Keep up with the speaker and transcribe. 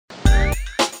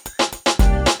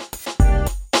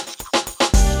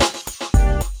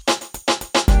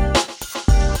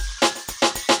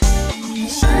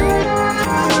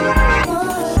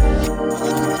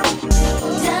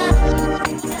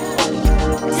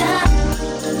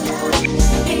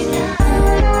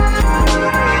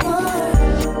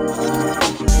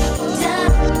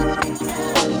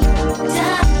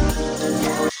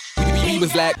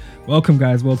Black. Welcome,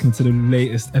 guys. Welcome to the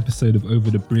latest episode of Over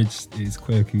the Bridge. It's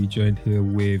Quirky, joined here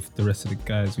with the rest of the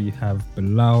guys. We have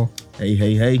Bilal. Hey.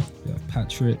 We have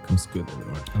Patrick. What's good,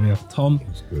 everyone? And we have Tom.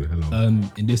 What's good? Hello.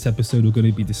 In this episode, we're going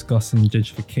to be discussing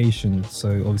gentrification. So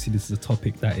obviously, this is a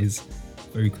topic that is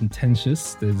very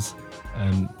contentious. There's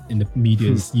in the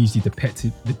media is usually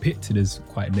depicted as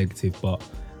quite negative, but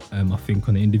I think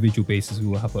on an individual basis, we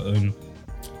will have our own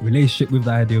relationship with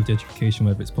the idea of gentrification,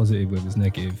 whether it's positive, whether it's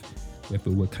negative,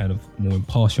 whether we're kind of more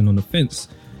impartial on the fence.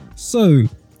 So,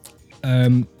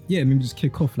 maybe just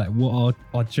kick off. Like, what are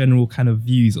our general kind of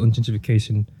views on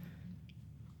gentrification?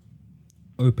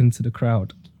 Open to the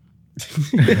crowd.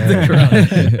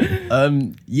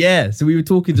 So we were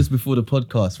talking just before the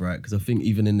podcast, right? Because I think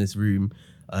even in this room,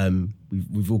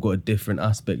 we've all got a different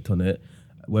aspect on it,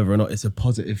 whether or not it's a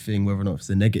positive thing, whether or not it's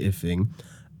a negative thing.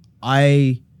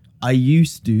 I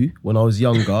used to, when I was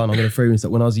younger, and I'm going to frame this, that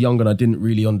when I was younger and I didn't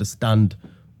really understand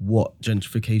what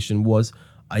gentrification was,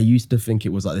 I used to think it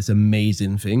was like this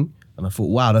amazing thing. And I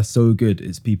thought, wow, that's so good.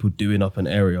 It's people doing up an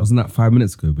area. Wasn't that 5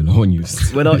 minutes ago, Bill? When you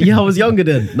I was younger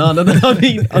then. No. I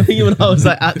mean when I was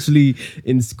like actually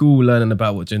in school learning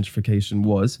about what gentrification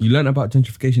was. You learned about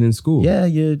gentrification in school? Yeah,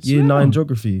 year 9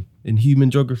 geography. In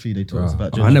human geography, they taught us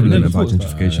about gentrification. I never learned about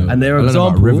gentrification. And I learned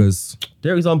about rivers.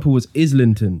 Their example was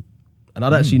Islington. And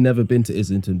I'd actually never been to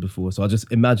Islington before. So I just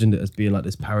imagined it as being like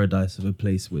this paradise of a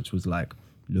place which was like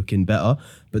looking better.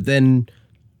 But then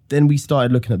we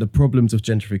started looking at the problems of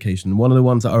gentrification. And one of the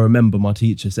ones that I remember my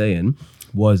teacher saying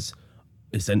was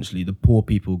essentially the poor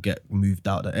people get moved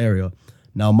out of the area.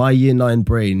 Now, my year 9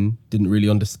 brain didn't really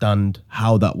understand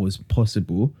how that was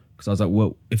possible, because I was like,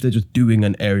 well, if they're just doing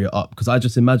an area up, because I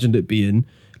just imagined it being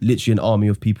literally an army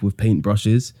of people with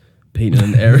paintbrushes, painting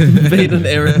an area,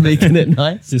 making it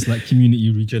nice. Just like community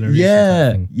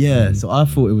regeneration. Yeah. So I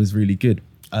thought it was really good.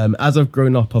 As I've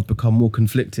grown up, I've become more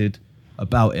conflicted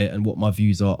about it and what my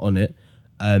views are on it.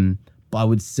 But I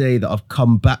would say that I've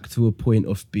come back to a point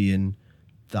of being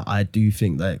that I do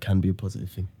think that it can be a positive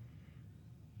thing.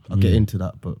 I'll get into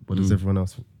that, but what does everyone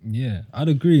else think? Yeah, I'd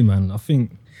agree, man. I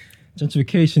think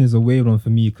gentrification is a weird one for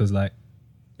me because, like,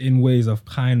 in ways I've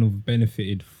kind of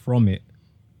benefited from it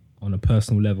on a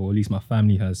personal level, at least my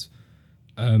family has.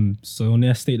 So on the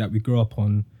estate that we grew up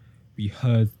on, we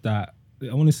heard that,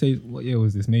 I want to say, what year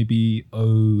was this? Maybe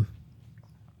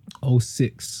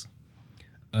 06.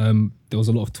 There was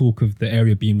a lot of talk of the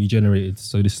area being regenerated.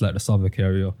 So this is like the Southwark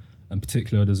area. In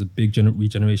particular, there's a big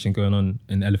regeneration going on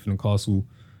in Elephant and Castle.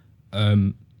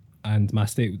 And my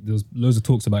estate, there was loads of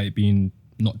talks about it being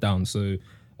knocked down. So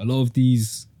a lot of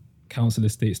these council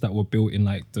estates that were built in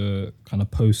like the kind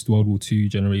of post World War II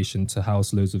generation to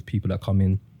house loads of people that come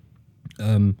in,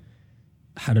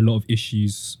 had a lot of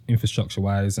issues infrastructure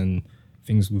wise and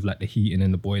things with like the heating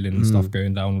and the boiling and stuff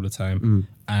going down all the time.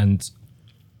 And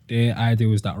their idea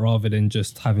was that rather than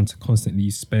just having to constantly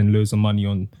spend loads of money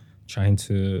on trying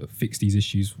to fix these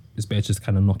issues, it's better just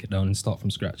kind of knock it down and start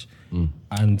from scratch.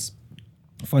 And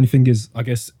funny thing is, I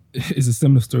guess it's a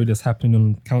similar story that's happening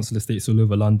on council estates all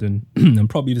over London and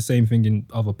probably the same thing in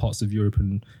other parts of Europe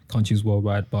and countries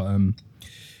worldwide. But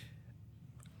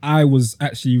I was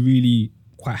actually really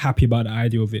quite happy about the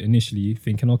idea of it initially,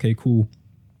 thinking, okay, cool.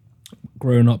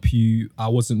 Growing up, I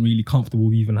wasn't really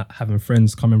comfortable even having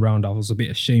friends coming around. I was a bit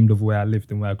ashamed of where I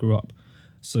lived and where I grew up.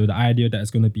 So the idea that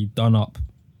it's going to be done up,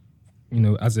 you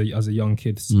know, as a young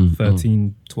kid,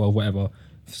 13, 12, whatever,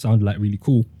 sounded like really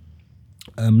cool.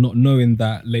 Not knowing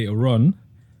that later on,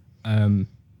 kind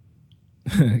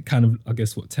of, I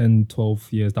guess, 10,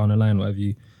 12 years down the line,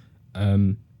 whatever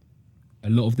a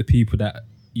lot of the people that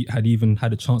had even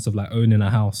had a chance of like owning a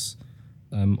house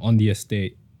on the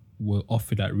estate were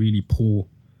offered like really poor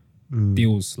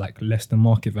deals, like less than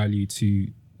market value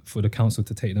for the council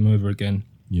to take them over again.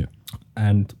 Yeah.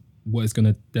 And what is going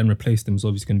to then replace them is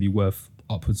obviously going to be worth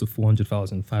upwards of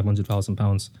 400,000, 500,000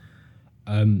 pounds.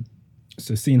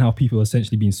 So seeing how people are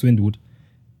essentially being swindled,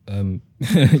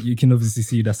 you can obviously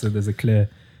see there's a clear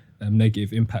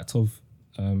negative impact of,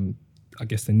 I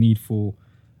guess, the need for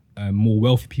more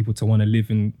wealthy people to want to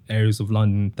live in areas of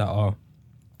London that are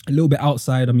a little bit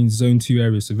outside. I mean, zone 2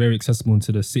 areas, so very accessible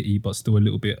into the city, but still a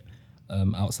little bit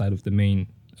outside of the main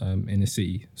inner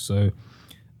city. So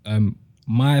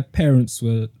my parents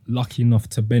were lucky enough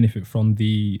to benefit from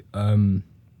the,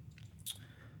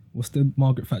 what's the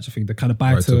Margaret Thatcher thing? The kind of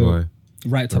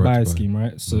right to buy scheme,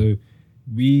 right? So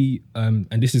we, and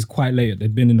this is quite late,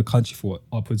 they'd been in the country for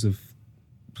upwards of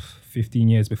 15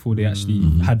 years before they actually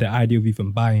had the idea of even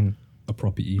buying a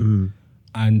property.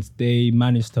 And they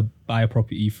managed to buy a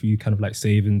property through kind of like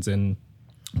savings and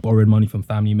borrowing money from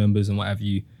family members and what have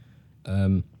you.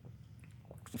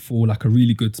 for like a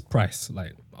really good price.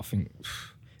 Like I think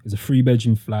it's a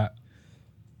 3-bedroom flat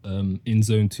in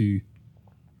zone 2.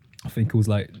 I think it was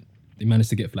like they managed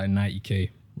to get for like 90k,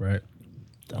 right?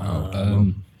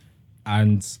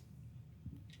 And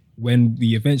when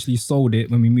we eventually sold it,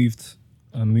 when we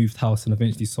moved house and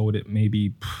eventually sold it,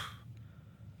 maybe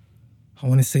I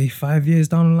want to say 5 years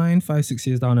down the line, 5-6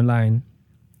 years down the line,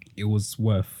 it was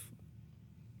worth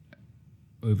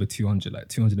over 200, like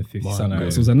 250 something. So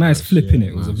it was a nice flip in it.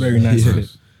 It was a very nice flip.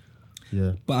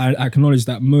 Yeah. But I acknowledge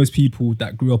that most people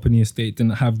that grew up in the estate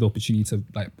didn't have the opportunity to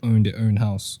like own their own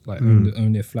house, like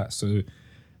own their flat. So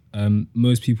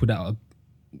most people that are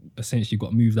essentially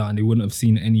got moved out and they wouldn't have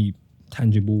seen any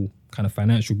tangible kind of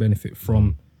financial benefit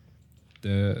from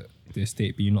the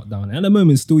estate being knocked down. And at the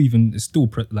moment, it's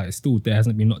still there,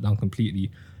 hasn't been knocked down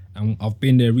completely. And I've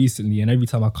been there recently, and every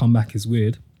time I come back, it's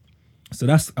weird. So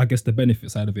that's, I guess, the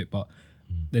benefit side of it. But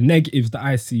the negatives that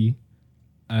I see,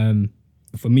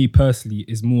 for me personally,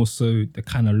 is more so the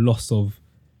kind of loss of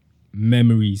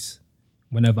memories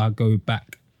whenever I go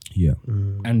back. Yeah.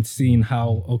 And seeing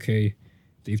how, okay,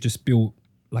 they've just built,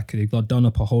 like they've done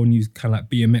up a whole new kind of like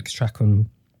BMX track on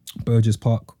Burgess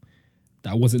Park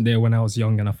that wasn't there when I was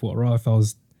young. And I thought, right, if I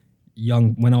was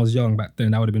young, when I was young back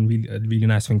then, that would have been really a really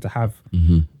nice thing to have.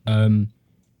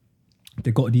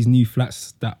 They got these new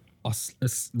flats that are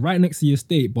right next to your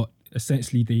estate, but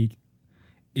essentially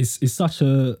it's such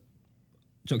a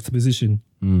juxtaposition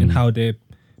in how they're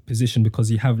positioned, because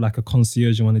you have like a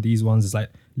concierge in one of these ones. It's like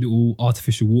little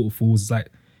artificial waterfalls. It's like,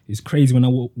 it's crazy when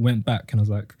I went back and I was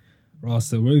like, right,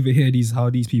 so we're over here, how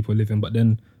these people are living, but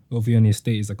then over here on the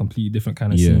estate is a completely different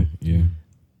kind of scene. Yeah.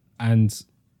 And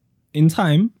in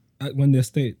time, when the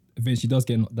estate eventually does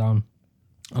get knocked down,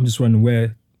 I'm just wondering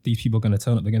where these people are going to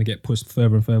turn up. They're going to get pushed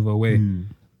further and further away.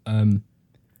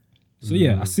 So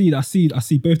yeah, I see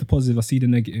both the positives, I see the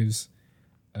negatives.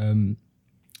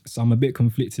 So I'm a bit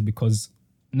conflicted, because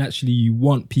naturally you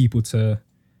want people to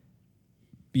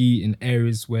be in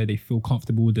areas where they feel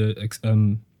comfortable.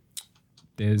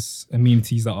 There's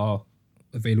amenities that are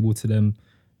available to them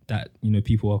that, you know,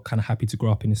 people are kind of happy to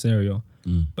grow up in this area.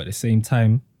 But at the same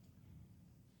time,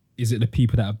 is it the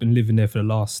people that have been living there for the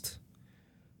last,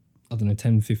 I don't know,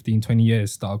 10, 15, 20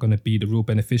 years that are going to be the real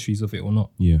beneficiaries of it or not?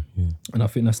 Yeah. And I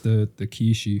think that's the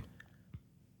key issue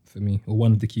for me, or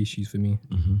one of the key issues for me.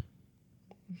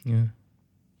 Yeah.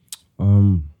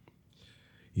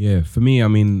 Yeah, for me, I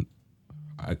mean,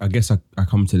 I guess I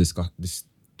come to this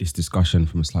discussion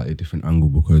from a slightly different angle,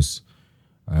 because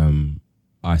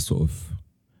I sort of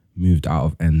moved out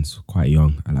of ends quite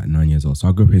young, at like 9 years old. So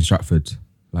I grew up in Stratford,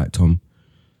 like Tom.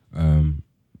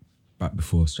 Back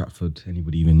before Stratford,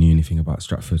 anybody even knew anything about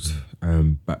Stratford.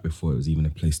 Back before it was even a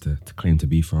place to claim to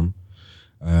be from.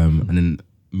 And then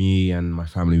me and my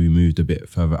family, we moved a bit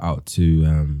further out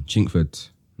to Chinkford,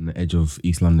 on the edge of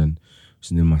East London, which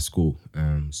is near my school.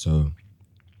 So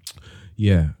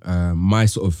yeah, my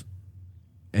sort of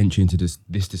entry into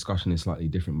this discussion is slightly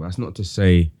different, but that's not to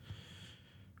say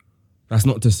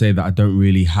that I don't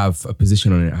really have a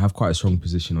position on it. I have quite a strong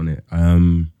position on it.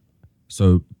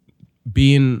 So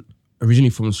being originally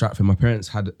from Stratford, my parents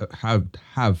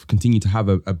have continued to have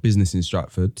a business in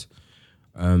Stratford.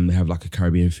 They have like a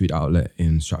Caribbean food outlet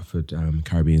in Stratford,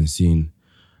 Caribbean Scene.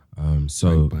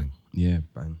 So Bang. yeah,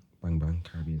 bang,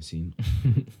 Caribbean Scene.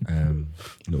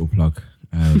 Little plug.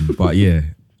 But yeah,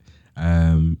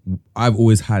 I've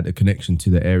always had a connection to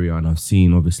the area, and I've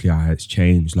seen obviously how it's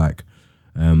changed. Like,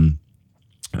 and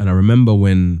I remember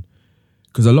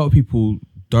because a lot of people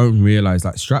don't realize,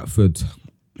 like, Stratford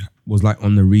was like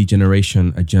on the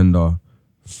regeneration agenda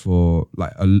for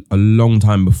like a long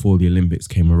time before the Olympics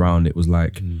came around. It was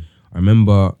like, I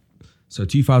remember, so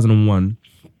 2001,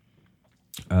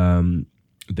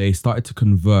 they started to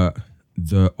convert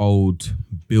the old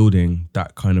building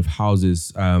that kind of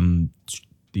houses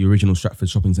the original Stratford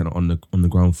Shopping Centre on the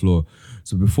ground floor.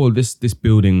 So before this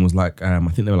building was like, I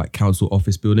think they were like council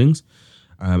office buildings.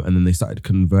 And then they started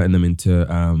converting them into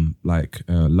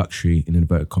luxury, in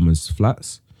inverted commas,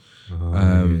 flats.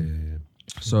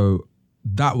 So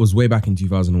that was way back in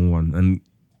 2001. And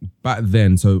back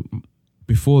then, so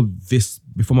before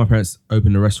my parents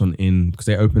opened the restaurant because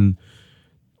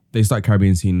they started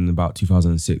Caribbean Scene in about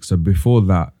 2006. So before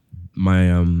that,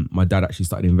 my dad actually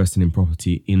started investing in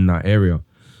property in that area.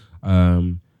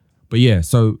 But yeah,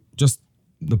 so just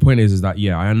the point is that,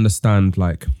 yeah, I understand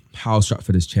like how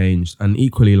Stratford has changed, and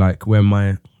equally like where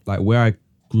I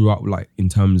grew up, like in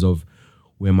terms of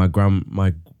where my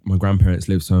grandparents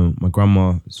lived. So my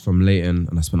grandma is from Leighton,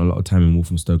 and I spent a lot of time in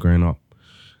Walthamstow growing up.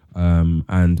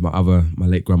 And my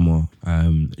late grandma,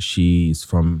 she used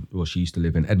to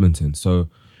live in Edmonton. So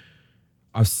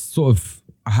I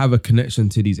have a connection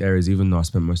to these areas, even though I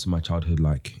spent most of my childhood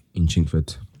like in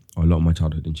Chingford, or a lot of my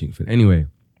childhood in Chingford. Anyway,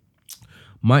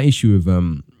 my issue with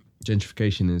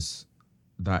gentrification is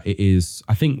that it is,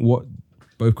 I think what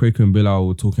both Kwaku and Bilal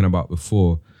were talking about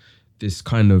before, this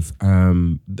kind of,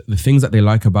 the things that they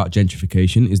like about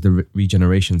gentrification is the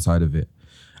regeneration side of it.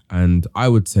 And I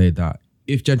would say that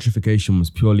if gentrification was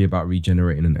purely about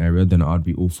regenerating an area, then I'd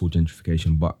be all for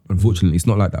gentrification. But unfortunately, it's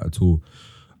not like that at all.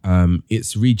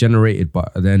 It's regenerated,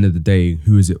 but at the end of the day,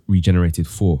 who is it regenerated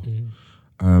for?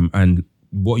 And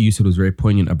what you said was very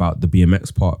poignant about the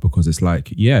BMX part, because it's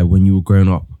like, yeah, when you were growing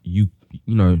up, you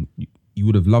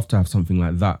would have loved to have something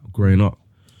like that growing up.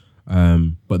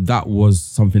 But that was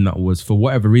something that was, for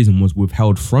whatever reason, was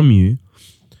withheld from you.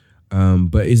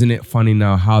 But isn't it funny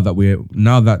now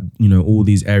that all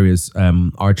these areas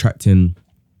are attracting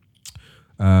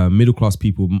middle class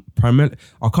people primarily.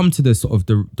 I'll come to the sort of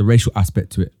the racial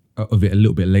aspect of it a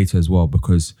little bit later as well,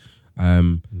 because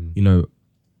me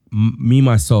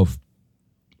myself,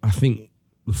 I think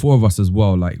the four of us as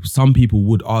well, like some people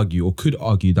would argue or could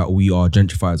argue that we are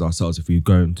gentrifiers ourselves if we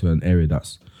go into an area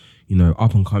that's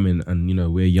up and coming,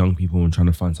 and we're young people and trying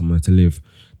to find somewhere to live.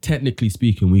 Technically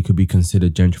speaking, we could be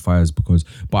considered gentrifiers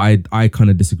but I kind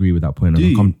of disagree with that point. I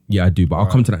do, but I'll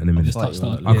come to that in a minute.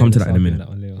 I'll come to that in a minute.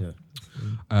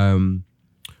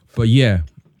 But yeah,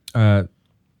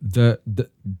 the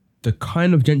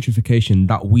kind of gentrification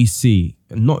that we see,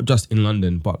 not just in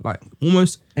London, but like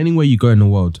almost anywhere you go in the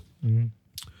world,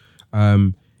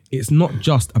 it's not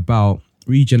just about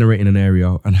regenerating an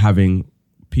area and having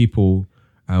people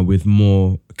with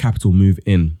more capital move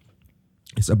in.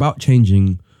 It's about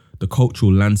changing the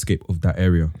cultural landscape of that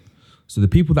area. So the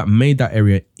people that made that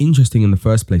area interesting in the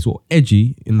first place, or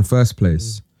edgy in the first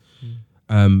place,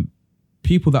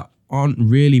 people that aren't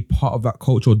really part of that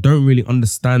culture or don't really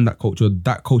understand that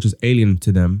culture's alien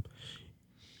to them,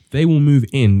 they will move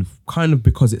in kind of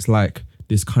because it's like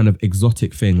this kind of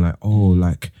exotic thing, like,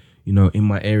 in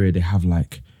my area they have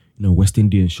like, West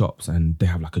Indian shops and they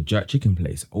have like a jerk chicken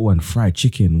place. Oh, and fried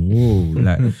chicken. Whoa.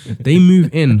 Like they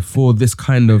move in for this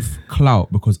kind of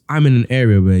clout because I'm in an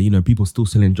area where, people still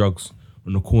selling drugs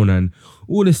on the corner and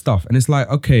all this stuff. And it's like,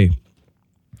 okay,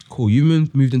 cool. You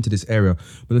moved into this area.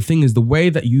 But the thing is, the way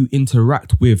that you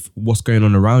interact with what's going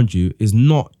on around you is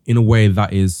not in a way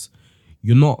that is,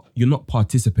 you're not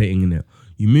participating in it.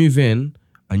 You move in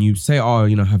and you say,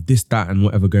 have this, that, and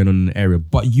whatever going on in the area,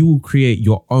 but you will create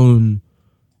your own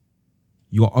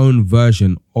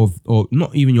version of, or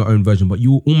not even your own version, but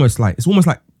it's almost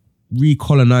like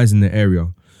recolonizing the area.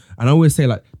 And I always say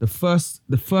like the first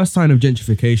sign of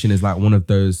gentrification is like one of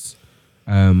those,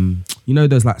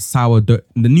 those like sourdough.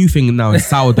 The new thing now is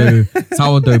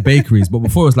sourdough bakeries, but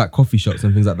before it was like coffee shops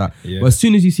and things like that. Yeah. But as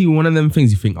soon as you see one of them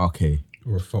things, you think, okay.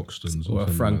 Or a Foxtons or a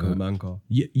Franco Manca.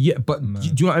 Yeah, but do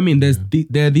you know what I mean?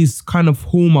 There are these kind of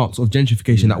hallmarks of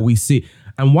gentrification that we see.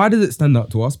 And why does it stand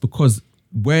out to us? Because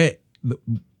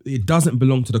it doesn't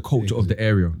belong to the culture of the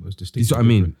area. You see what I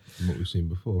mean? From what we've seen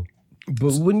before.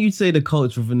 But when you say the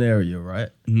culture of an area, right?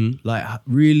 Like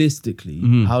realistically,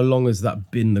 how long has that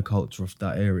been the culture of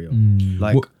that area?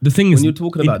 Like the thing when is, you're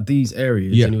talking about these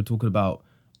areas, and you're talking about,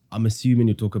 I'm assuming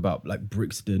you're talking about like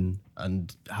Brixton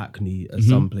and Hackney and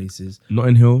some places.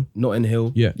 Notting Hill.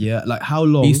 Yeah. Yeah. Like how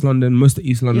long? East London, most of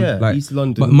East London. Yeah, East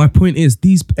London. But my point is,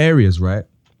 these areas, right?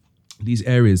 These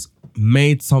areas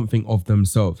made something of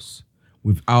themselves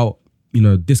without,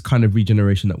 this kind of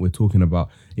regeneration that we're talking about.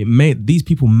 These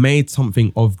people made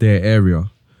something of their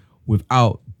area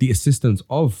without the assistance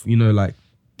of, like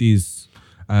these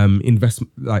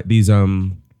companies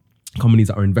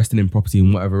that are investing in property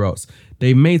and whatever else.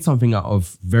 They made something out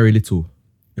of very little,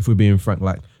 if we're being frank.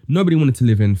 Like nobody wanted to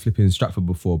live in flipping Stratford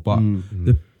before, but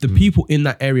the people in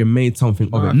that area made something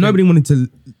of it. Nobody wanted to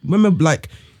remember, like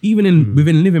even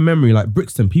within living memory, like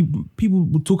Brixton, people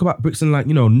would talk about Brixton like,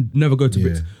 never go to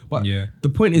Brixton. But the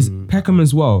point is Peckham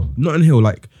as well, Notting Hill,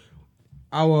 like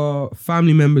our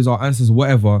family members, our ancestors,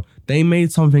 whatever, they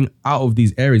made something out of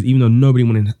these areas, even though nobody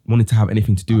wanted to have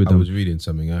anything to do with them. I was reading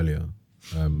something earlier,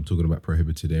 talking about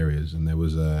prohibited areas, and there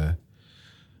was I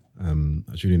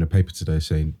was reading a paper today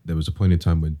saying there was a point in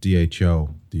time when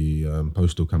DHL, the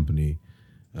postal company,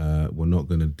 were not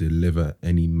going to deliver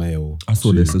any mail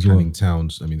to Canning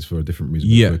Towns. I mean, it's for a different reason.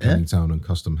 For Canning Town and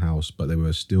Custom House, but they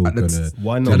were still going to.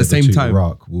 Why not? At the same time,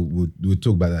 Iraq. We'll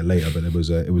talk about that later. But it was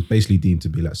basically deemed to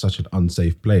be like such an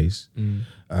unsafe place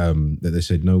that they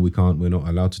said no, we can't. We're not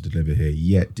allowed to deliver here.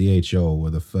 Yet DHL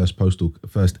were the first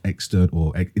external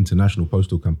or international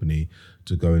postal company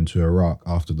to go into Iraq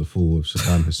after the fall of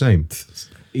Saddam Hussein.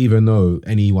 Even though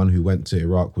anyone who went to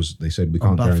Iraq they said we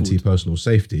can't guarantee personal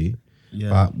safety.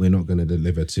 but we're not going to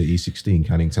deliver to E16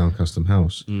 Canning Town Custom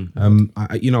House.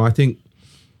 I think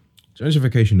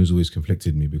gentrification has always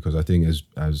conflicted me, because I think as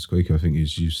Kwaku, I think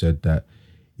as you said, that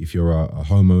if you're a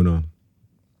homeowner,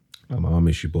 like my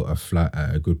mum, she bought a flat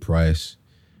at a good price,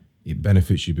 it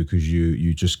benefits you because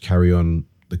you just carry on.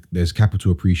 There's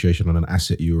capital appreciation on an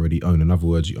asset you already own. In other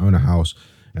words, you own a house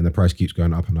and the price keeps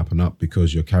going up and up and up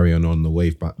because you're carrying on the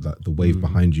wave, the wave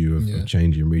behind you of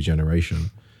change and regeneration.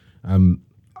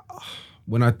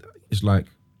 It's like,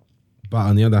 but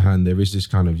on the other hand, there is this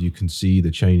kind of, you can see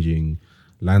the changing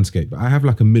landscape. But I have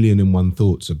like 1,000,001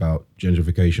 thoughts about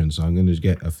gentrification, so I'm going to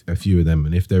get a few of them,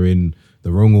 and if they're in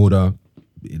the wrong order,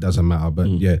 it doesn't matter. But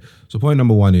so point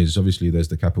number one is obviously there's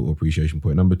the capital appreciation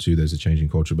point. Number two, there's a changing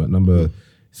culture. But number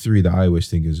three that I always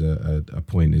think is a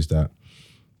point is that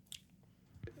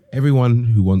everyone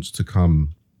who wants to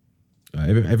come,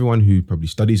 everyone who probably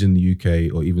studies in the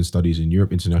UK or even studies in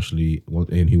Europe internationally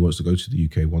and who wants to go to the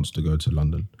UK wants to go to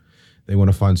London. They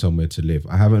want to find somewhere to live.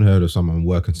 I haven't heard of someone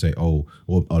work and say, or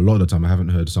a lot of the time I haven't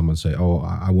heard someone say,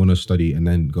 I want to study and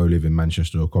then go live in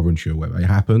Manchester or Coventry or wherever. It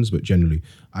happens, but generally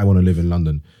I want to live in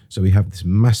London. So we have this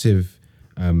massive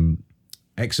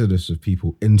exodus of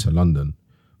people into London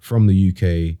from the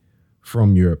UK,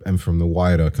 from Europe, and from the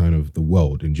wider kind of the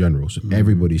world in general. So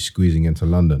everybody's squeezing into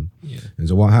London. And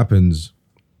so what happens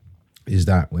is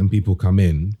that when people come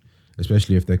in,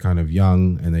 especially if they're kind of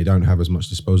young and they don't have as much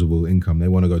disposable income, they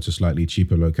want to go to slightly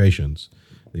cheaper locations.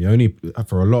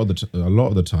 For a lot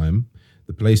of the time,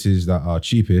 the places that are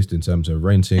cheapest in terms of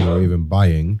renting or even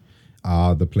buying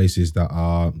are the places that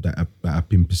have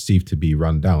been perceived to be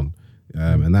run down.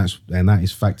 And that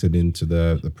is factored into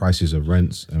the prices of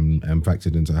rents and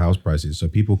factored into house prices. So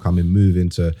people come and move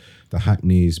into the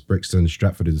Hackneys, Brixton,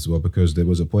 Stratford as well, because there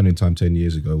was a point in time 10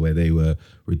 years ago where they were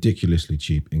ridiculously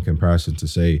cheap in comparison to,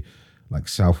 say, like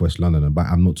Southwest London. But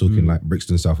I'm not talking like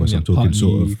Brixton, Southwest. I'm talking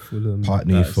sort of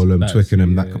Fulham,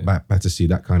 Twickenham, Battersea,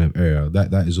 that kind of area.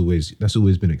 That's always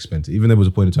been expensive. Even there was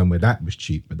a point in time where that was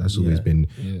cheap, but that's always been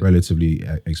relatively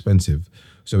expensive.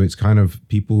 So it's kind of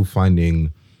people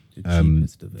finding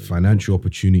financial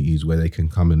opportunities where they can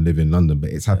come and live in London, but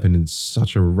it's happened in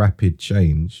such a rapid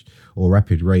change or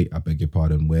rapid rate, I beg your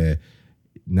pardon, where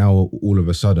now all of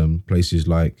a sudden places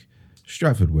like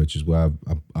Stratford, which is where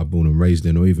I've born and raised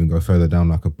in, or even go further down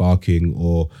like a Barking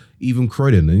or even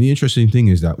Croydon. And the interesting thing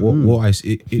is that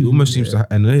it almost seems to,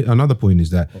 and another point is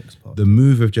that the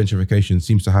move of gentrification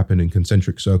seems to happen in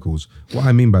concentric circles. What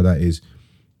I mean by that is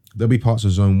there'll be parts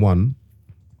of Zone 1,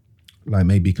 like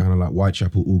maybe kind of like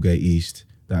Whitechapel, Aldgate East,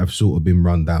 that have sort of been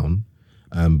run down,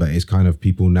 but it's kind of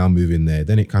people now moving there.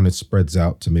 Then it kind of spreads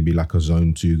out to maybe like a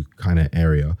Zone 2 kind of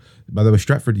area. By the way,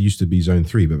 Stratford used to be Zone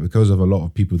 3, but because of a lot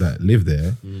of people that live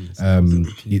there,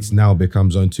 it's now become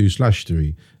Zone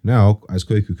 2/3. Now, as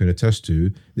Kwaku can attest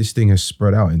to, this thing has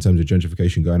spread out in terms of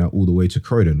gentrification going out all the way to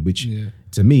Croydon, which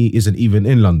to me isn't even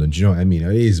in London. Do you know what I mean?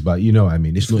 It is, but you know what I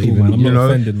mean. It's not even, man, I'm not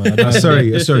offended, man.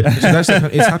 Sorry. So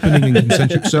it's happening in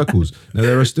concentric circles. Now,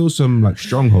 there are still some like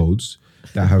strongholds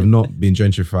that have not been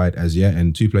gentrified as yet,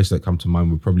 and two places that come to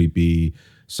mind would probably be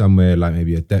somewhere like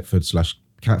maybe a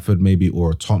Deptford/Catford maybe,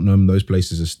 or a Tottenham. Those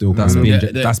places are still that's kind been of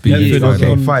gentrified.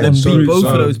 okay, fine. So both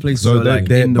of those places are like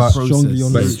in the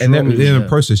process. And they're in the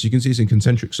process. You can see it's in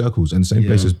concentric circles, and the same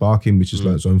place as Barking, which is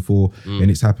like Zone 4,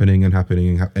 and it's happening and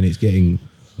it's getting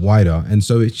wider. And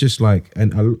so it's just like,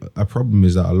 and a problem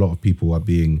is that a lot of people are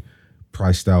being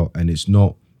priced out, and it's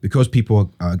not because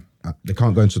people are they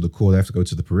can't go into the core, they have to go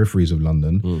to the peripheries of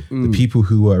London. The people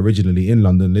who were originally in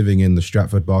London, living in the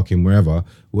Stratford, Barking, where are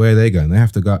they going? They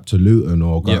have to go up to Luton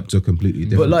or go up to a completely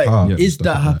different part. But like, is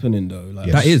that happening though? Like,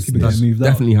 yes. That's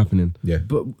definitely happening. Yeah.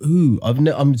 But who?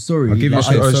 I'm sorry. I'll give you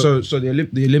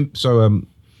the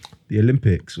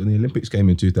Olympics, when the Olympics came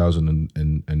in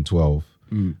 2012,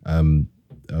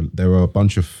 there were a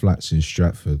bunch of flats in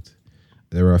Stratford.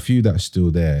 There are a few that are still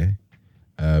there.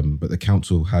 But the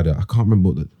council had I can't remember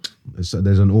what there's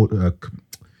an order,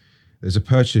 there's a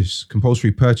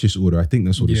compulsory purchase order, I think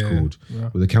that's what it's called,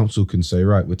 where the council can say,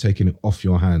 right, we're taking it off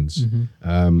your hands.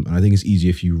 And I think it's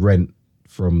easier if you rent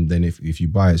from, then if you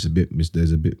buy there's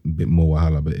a bit more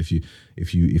wahala. But if you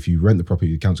rent the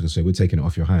property, the council can say, we're taking it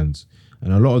off your hands.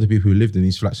 And a lot of the people who lived in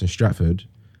these flats in Stratford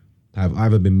have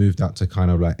either been moved out to kind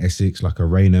of like Essex, like a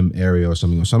Rainham area or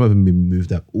something, or some of them been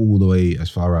moved out all the way as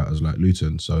far out as like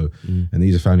Luton. So, and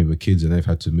these are family with kids and they've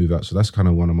had to move out. So that's kind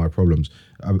of one of my problems.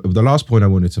 The last point I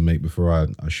wanted to make before I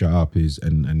shut up is,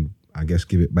 and I guess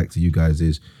give it back to you guys,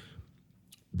 is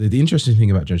the interesting thing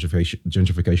about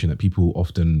gentrification that people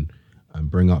often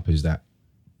bring up is that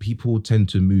people tend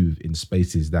to move in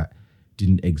spaces that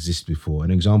didn't exist before.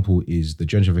 An example is the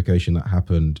gentrification that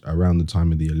happened around the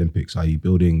time of the Olympics, i.e.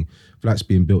 building flats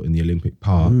being built in the Olympic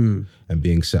Park and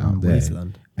being set up there.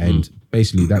 Wasteland. And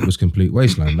basically that was complete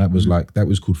wasteland. That was that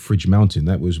was called Fridge Mountain.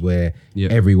 That was where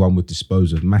everyone would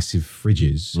dispose of massive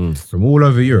fridges from all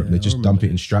over Europe. They just dump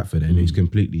it in Stratford and it's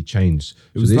completely changed.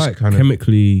 It was like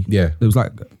chemically, it was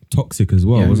like toxic as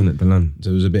well, wasn't it, the land?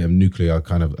 So it was a bit of nuclear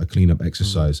kind of a cleanup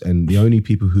exercise. And the only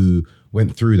people who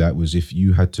went through that was if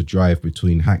you had to drive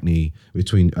between Hackney,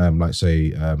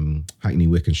 Hackney,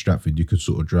 Wick and Stratford, you could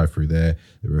sort of drive through there.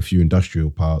 There were a few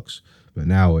industrial parks, but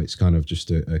now it's kind of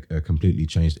just a completely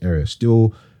changed area.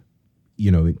 Still,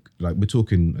 like we're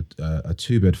talking a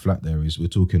 2-bed flat there we're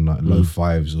talking like low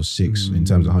 5s or 6 in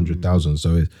terms of 100,000.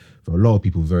 So it's, for a lot of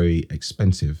people, very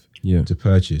expensive to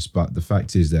purchase. But the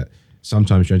fact is that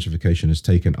sometimes gentrification has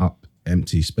taken up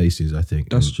empty spaces, I think.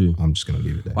 That's true. I'm just going to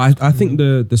leave it there. I think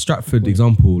the Stratford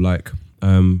example, like,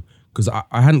 because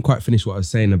I hadn't quite finished what I was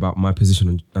saying about my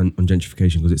position on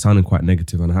gentrification, because it sounded quite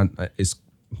negative, and it's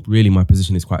really, my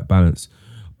position is quite balanced.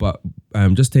 But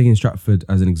just taking Stratford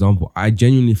as an example, I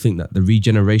genuinely think that the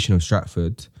regeneration of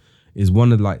Stratford is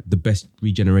one of like the best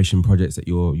regeneration projects that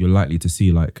you're likely to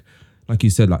see. Like you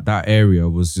said, like that area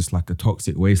was just like a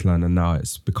toxic wasteland, and now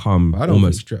it's become I don't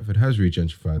almost. think Stratford has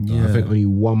regentrified. Though. Yeah. I think only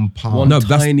one part. No, I'm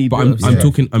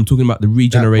talking about the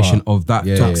regeneration part. of that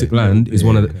toxic land is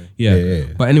one of the Yeah.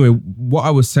 But anyway, what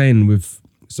I was saying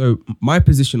so my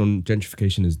position on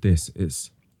gentrification is this: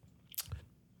 it's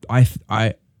I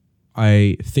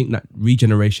think that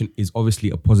regeneration is obviously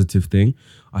a positive thing.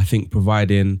 I think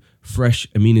providing fresh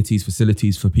amenities,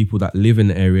 facilities for people that live in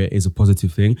the area is a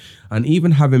positive thing. And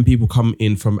even having people come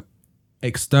in from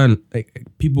external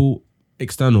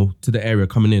to the area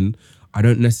coming in, I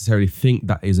don't necessarily think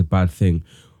that is a bad thing.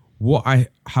 What I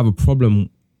have a problem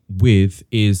with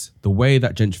is the way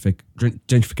that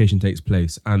gentrification takes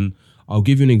place. And I'll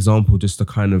give you an example just to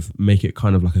kind of make it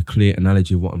kind of like a clear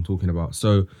analogy of what I'm talking about.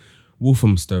 So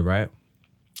Walthamstow, right?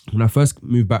 When I first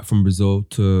moved back from Brazil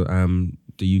to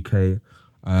the UK,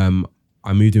 I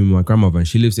moved in with my grandmother, and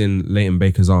she lives in Leighton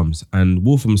Baker's Arms. And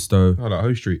Walthamstow, like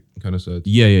Hoe Street kind of said.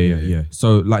 Yeah.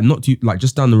 So like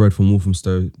just down the road from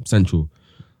Walthamstow Central.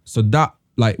 So that,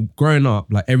 like, growing up,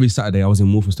 like every Saturday I was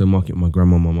in Walthamstow Market with my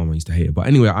grandma. My mum, I used to hate it, but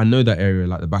anyway, I know that area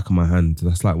like the back of my hand.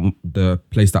 That's like the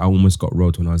place that I almost got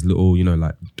robbed when I was little.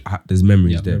 Like there's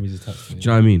memories there. Memories attached to it. Do you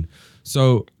know what I mean?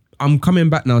 So I'm coming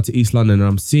back now to East London, and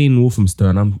I'm seeing Walthamstow,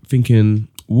 and I'm thinking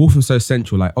Walthamstow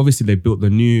Central. Like, obviously they built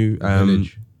the new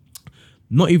Village.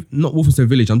 not Walthamstow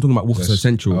Village. I'm talking about Walthamstow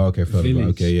Central. Oh, okay, further.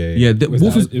 Village. Okay, yeah. Yeah,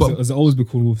 Has it always been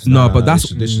called Wolfstown? No, but that's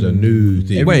this is a new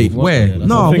thing. wait, where? Yeah, that's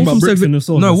No, the thing about Walthamstow. bricks in the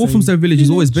soil, No, the same Walthamstow Village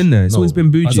has always been there. It's always been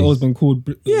bougie. Has it always been called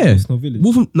Yeah, Walthamstow Village?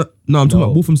 I'm talking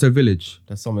about Walthamstow Village.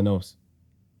 That's someone else.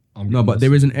 No, but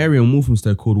there is an area in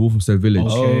Walthamstow called Walthamstow Village,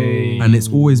 Okay. and it's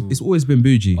always been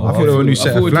bougie. I thought there were new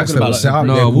set of flats that were set up.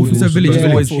 No, there called Walthamstow Village is Yeah,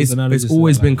 always Falls and it's Allergies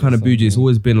always and been like kind of this, bougie. It's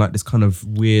always been like this kind of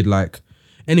weird, like.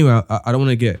 Anyway, I don't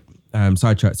want to get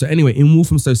sidetracked. So anyway, in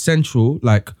Walthamstow Central,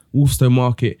 like Walthamstow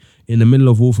Market, in the middle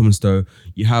of Walthamstow,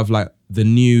 you have like the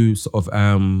new sort of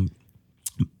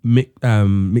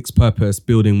mixed purpose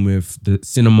building with the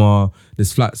cinema.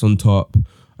 There's flats on top,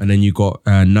 and then you got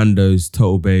Nando's,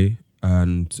 Total Bay,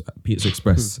 and Pizza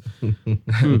Express.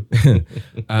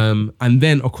 And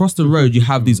then across the road, you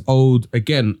have these old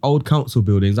council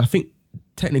buildings. I think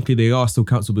technically they are still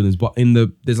council buildings, but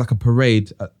there's like a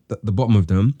parade at the bottom of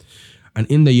them, and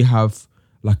in there you have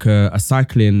like a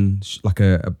cycling, like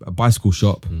a bicycle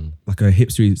shop, like a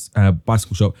hipster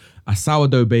bicycle shop, a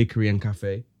sourdough bakery and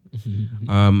cafe,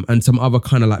 and some other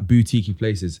kind of like boutique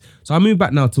places. So I moved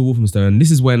back now to Walthamstow, and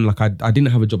this is when like I didn't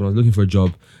have a job and I was looking for a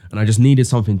job, and I just needed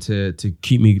something to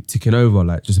keep me ticking over,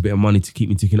 like just a bit of money to keep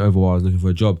me ticking over while I was looking for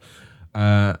a job.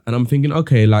 And I'm thinking,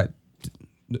 okay, like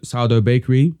sourdough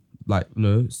bakery, like,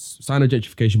 sign of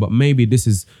gentrification, but maybe this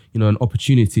is, an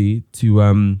opportunity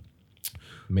to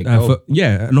Make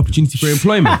an opportunity for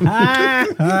employment.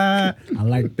 I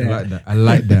like that. I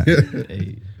like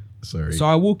that. Sorry. So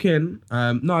I walk in.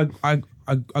 I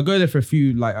go there for a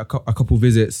few, like a couple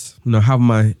visits. Have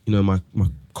my my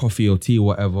coffee or tea or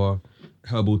whatever,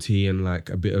 herbal tea, and like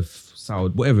a bit of sour,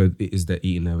 whatever it is they're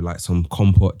eating there, like some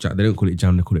compote. They don't call it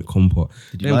jam, they call it compote.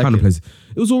 Did you Them like kind of it? place.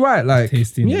 It was all right. Like,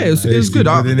 Tasty, yeah, it was Tasty, good.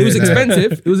 wasn't It was it?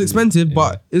 expensive. It was expensive,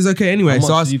 but it was okay anyway. How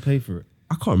So much did you pay for it?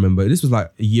 I can't remember. This was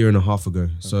like a year and a half ago.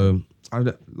 So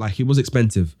it was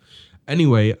expensive.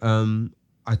 Anyway,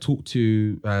 I talked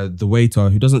to the waiter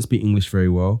who doesn't speak English very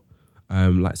well,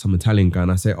 like some Italian guy,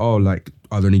 and I say, "Oh, like,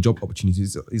 are there any job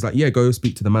opportunities?" He's like, "Yeah, go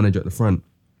speak to the manager at the front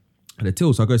at the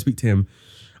till." So I go speak to him,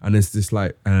 and there's this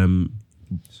like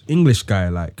English guy,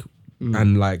 like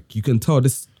and like you can tell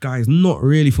this guy is not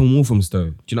really from Walthamstow.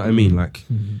 Do you know what I mean? Like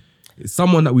it's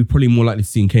someone that we probably more likely to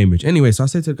see in Cambridge. Anyway, so I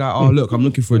said to the guy, "Oh, look, I'm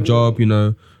looking for a job. You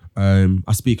know,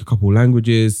 I speak a couple of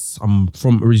languages. I'm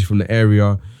originally from the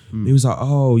area." He was like,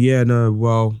 "Oh yeah, no,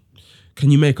 well, can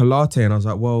you make a latte?" And I was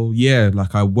like, "Well, yeah,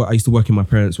 like I used to work in my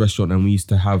parents' restaurant and we used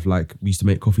to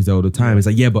make coffees there all the time." He's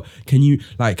like, "Yeah, but can you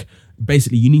like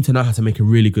basically you need to know how to make a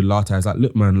really good latte." I was like,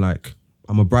 "Look, man, like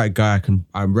I'm a bright guy.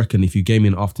 I reckon if you gave me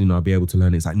an afternoon, I'll be able to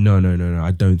learn it." It's like, no,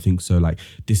 I don't think so. Like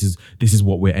this is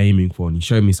what we're aiming for. And he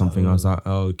showed me something. I was like,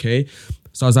 oh, okay.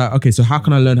 So I was like, okay, so how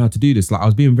can I learn how to do this? Like I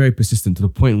was being very persistent to the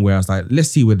point where I was like, let's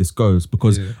see where this goes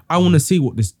because I want to see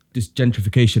what this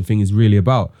gentrification thing is really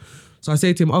about. So I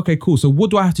say to him, okay, cool. So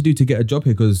what do I have to do to get a job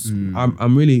here? Because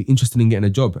I'm really interested in getting a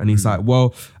job. And he's like,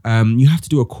 well, you have to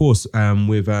do a course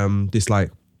with this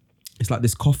like, it's like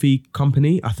this coffee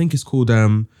company. I think it's called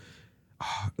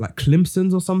like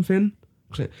Clemson's or something.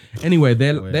 Anyway,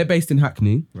 they're based in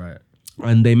Hackney. Right.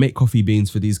 And they make coffee beans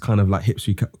for these kind of like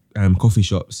hipstery coffee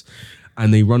shops.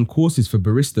 And they run courses for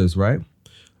baristas, right?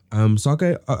 So I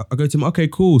go to him, okay,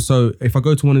 cool. So if I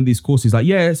go to one of these courses, like,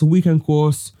 yeah, it's a weekend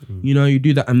course, you know, you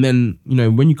do that. And then, you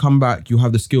know, when you come back, you'll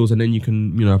have the skills and then you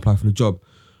can, you know, apply for the job.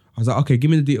 I was like, okay,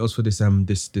 give me the details for this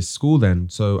this school then.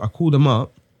 So I called them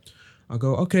up. I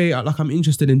go, okay, like I'm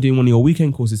interested in doing one of your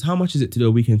weekend courses. How much is it to do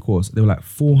a weekend course? They were like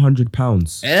 £400.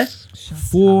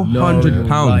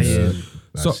 £400.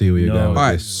 I see where you're going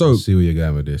with this. So I see where you're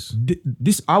going with this.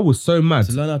 This I was so mad.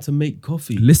 To learn how to make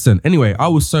coffee. Listen, anyway, I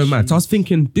was so mad. So I was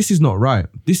thinking, this is not right.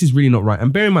 This is really not right.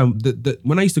 And bear in mind that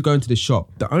when I used to go into the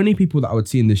shop, the only people that I would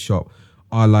see in this shop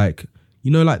are like,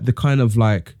 you know, like the kind of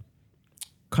like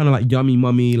yummy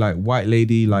mummy, like white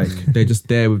lady, like they're just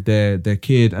there with their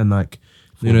kid and like,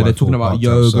 you know, they're talking about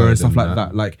yoga and stuff like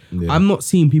that. Like, I'm not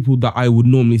seeing people that I would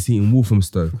normally see in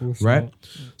Walthamstow, right? Not.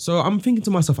 So I'm thinking to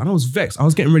myself, and I was vexed. I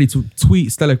was getting ready to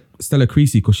tweet Stella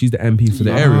Creasy because she's the MP for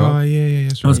the area. Oh, yeah,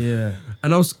 that's right.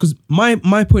 And I was, because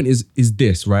my point is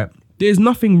this, right? There's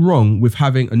nothing wrong with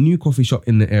having a new coffee shop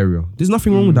in the area. There's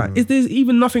nothing wrong with that. There's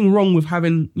even nothing wrong with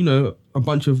having, you know, a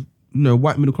bunch of, you know,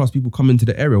 white middle class people come into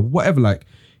the area, whatever, like,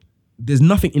 there's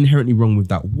nothing inherently wrong with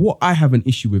that. What I have an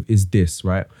issue with is this,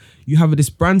 right? You have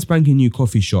this brand spanking new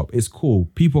coffee shop. It's cool.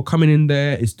 People are coming in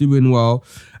there. It's doing well.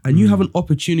 And you have an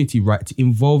opportunity, right, to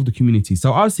involve the community.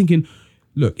 So I was thinking,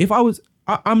 look, if I'm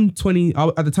 20,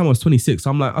 at the time I was 26. So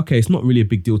I'm like, okay, it's not really a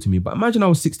big deal to me. But imagine I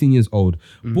was 16 years old,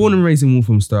 born and raised in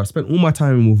Walthamstow. I spent all my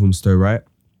time in Walthamstow, right?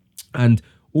 And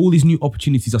all these new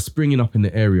opportunities are springing up in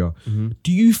the area.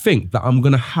 Do you think that I'm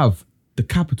going to have the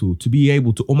capital to be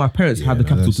able to, or my parents have the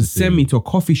capital to send me to a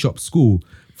coffee shop school,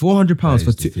 £400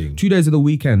 for 2 days of the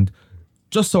weekend,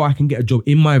 just so I can get a job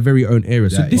in my very own area?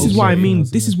 So this is why I mean,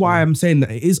 this is why I'm saying that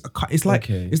it's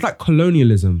like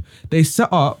colonialism. They set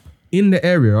up in the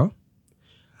area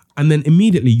and then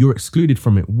immediately you're excluded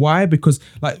from it. Why? Because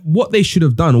like what they should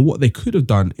have done or what they could have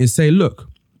done is say, look,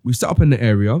 we set up in the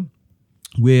area,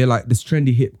 we're like this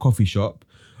trendy hip coffee shop,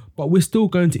 but we're still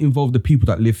going to involve the people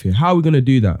that live here. How are we going to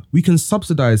do that? We can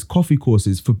subsidize coffee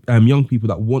courses for young people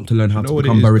that want to learn how to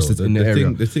become baristas in the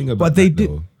area. The thing about that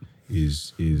though,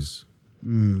 is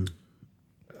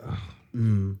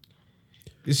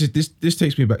this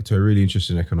takes me back to a really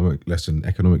interesting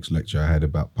economics lecture I had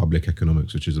about public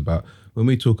economics, which is about when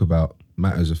we talk about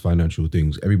matters of financial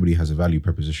things, everybody has a value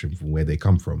proposition from where they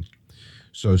come from.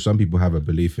 So some people have a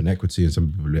belief in equity and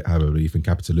some people have a belief in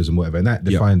capitalism, whatever, and that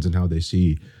defines in how they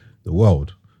see the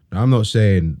world. Now, I'm not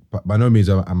saying, by no means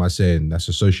am I saying that's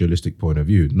a socialistic point of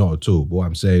view, not at all. But what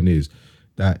I'm saying is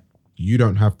that you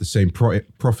don't have the same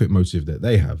profit motive that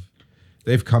they have.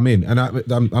 They've come in, and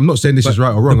I'm not saying this is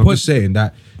right or wrong. I'm just saying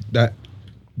that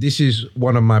this is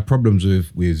one of my problems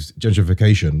with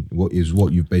gentrification.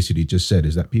 What you've basically just said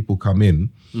is that people come in,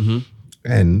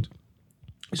 and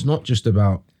it's not just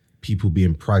about people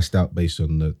being priced out based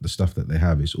on the stuff that they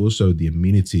have. It's also the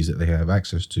amenities that they have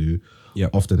access to.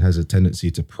 Often has a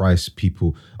tendency to price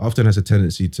people. Often has a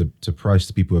tendency to price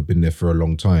the people who have been there for a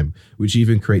long time, which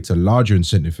even creates a larger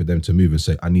incentive for them to move and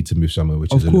say, "I need to move somewhere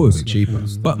which is a little bit cheaper."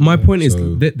 But my point is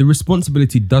that the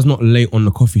responsibility does not lay on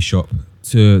the coffee shop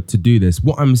to do this.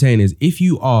 What I'm saying is, if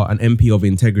you are an MP of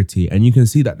integrity and you can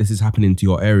see that this is happening to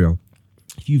your area,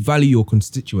 if you value your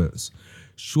constituents,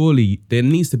 surely there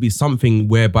needs to be something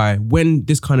whereby when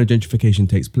this kind of gentrification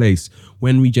takes place,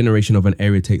 when regeneration of an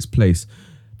area takes place,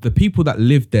 the people that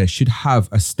live there should have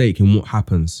a stake in what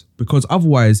happens, because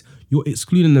otherwise you're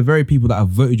excluding the very people that have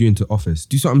voted you into office.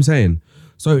 Do you see what I'm saying?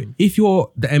 So if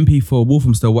you're the MP for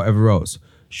Walthamstow, whatever else,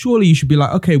 surely you should be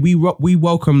like, okay, we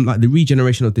welcome like the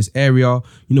regeneration of this area.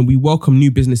 You know, we welcome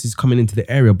new businesses coming into the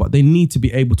area, but they need to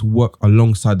be able to work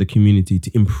alongside the community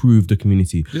to improve the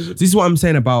community. This is what I'm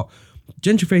saying about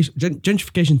gentrification.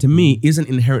 Gentrification to me isn't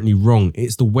inherently wrong.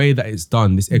 It's the way that it's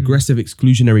done. This aggressive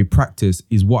exclusionary practice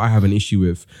is what I have an issue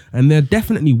with, and there are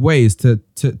definitely ways to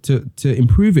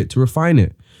improve it, to refine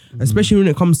it, especially when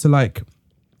it comes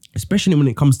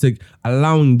to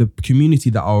allowing the community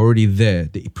that are already there,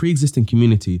 the pre-existing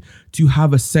community, to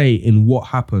have a say in what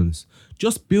happens.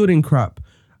 Just building crap,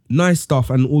 nice stuff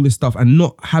and all this stuff, and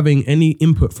not having any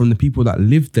input from the people that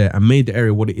lived there and made the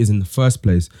area what it is in the first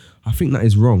place, I think that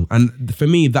is wrong. And for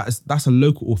me, that's a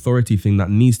local authority thing that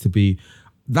needs to be,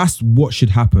 that's what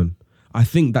should happen. I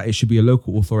think that it should be a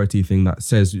local authority thing that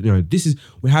says, you know,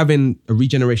 we're having a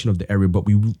regeneration of the area, but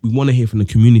we want to hear from the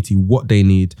community what they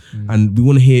need, and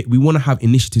we want to have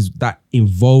initiatives that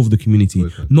involve the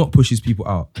community, not pushes people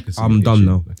out. I'm done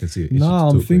now. I can see it. No,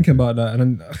 I'm thinking about that,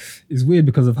 and it's weird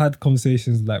because I've had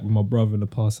conversations like with my brother in the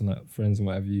past and like friends and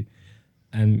what have you,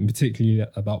 and particularly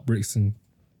about Brixton,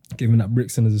 given that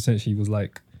Brixton is essentially was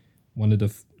like one of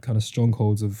the kind of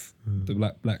strongholds of the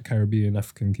black Caribbean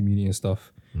African community and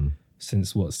stuff.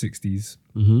 Since 60s,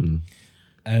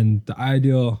 and the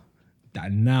idea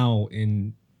that now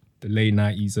in the late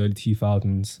 90s, early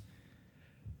 2000s,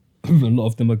 a lot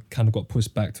of them are kind of got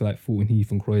pushed back to like Fulton Heath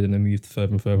and Croydon and moved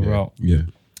further and further out. Yeah,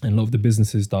 and a lot of the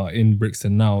businesses that are in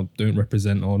Brixton now don't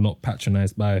represent or not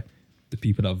patronised by the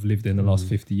people that have lived in the last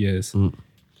 50 years.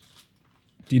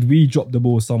 Did we drop the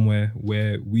ball somewhere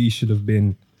where we should have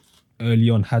been early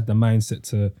on, had the mindset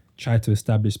to try to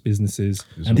establish businesses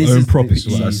and own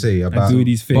property and do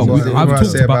these things?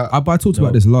 I talked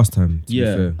about this last time.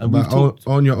 Yeah, and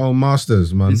own your own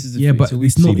masters, man. But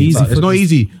it's not easy. It's not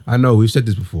easy. I know we've said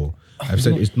this before. I've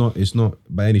said it's not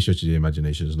by any stretch of the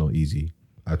imagination. It's not easy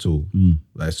at all.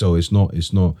 Like, so it's not.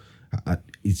 It's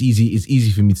easy. It's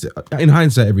easy for me to. In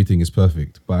hindsight, everything is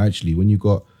perfect. But actually, when you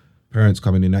got parents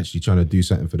coming in actually trying to do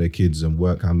something for their kids and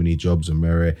work how many jobs and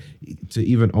merit, to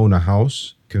even own a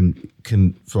house can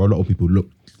for a lot of people look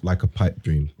like a pipe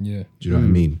dream. Yeah. Do you know what I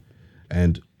mean?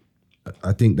 And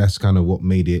I think that's kind of what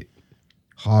made it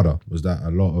harder, was that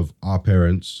a lot of our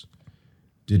parents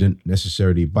didn't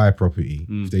necessarily buy property.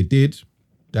 If they did,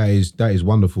 that is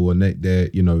wonderful. And they're,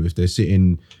 you know, if they're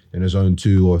sitting in a zone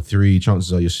 2 or 3,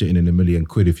 chances are you're sitting in £1 million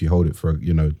if you hold it for,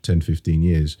 10, 15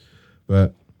 years.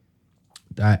 But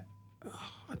that,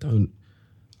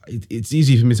 it's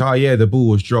easy for me to, the ball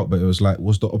was dropped, but it was like,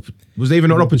 was there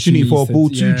even an opportunity for a ball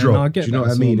to drop? No, do you know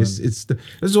what I mean? This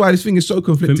is why this thing is so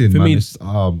conflicting, for man. me,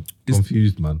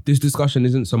 Confused, man. This discussion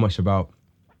isn't so much about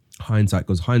hindsight,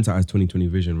 because hindsight has 20/20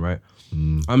 vision, right?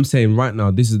 I'm saying right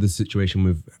now, this is the situation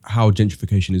with how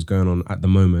gentrification is going on at the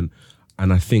moment,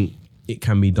 and I think it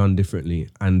can be done differently.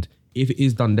 And if it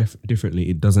is done differently,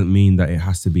 it doesn't mean that it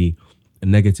has to be a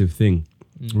negative thing.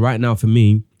 Right now, for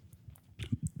me,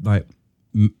 like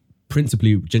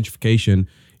principally gentrification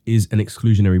is an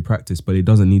exclusionary practice, but it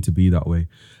doesn't need to be that way.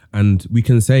 And we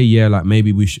can say, like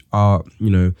maybe our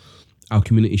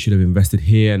community should have invested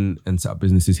here and set up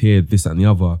businesses here, this, that, and the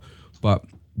other. But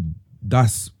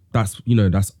that's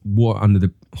water under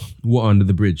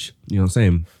the bridge. You know what I'm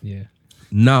saying? Yeah.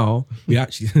 Now we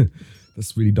actually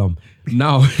that's really dumb.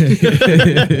 Now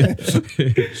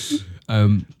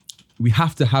we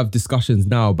have to have discussions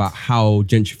now about how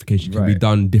gentrification can be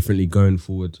done differently going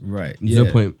forward. Right. There's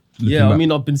no point. Yeah, back. I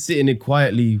mean, I've been sitting here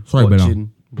quietly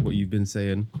watching what you've been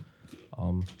saying.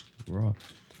 Raw.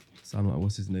 Sound like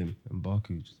what's his name?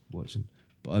 Mbaku, just watching.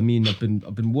 But I mean, I've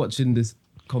been watching this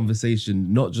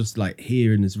conversation, not just like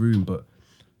here in this room, but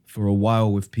for a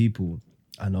while with people.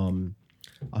 And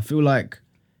I feel like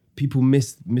people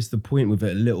miss the point with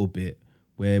it a little bit,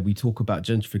 where we talk about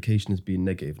gentrification as being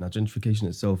negative. Now, gentrification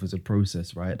itself is a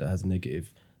process, right, that has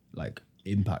negative like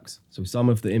impacts. So some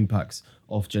of the impacts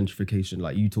of gentrification,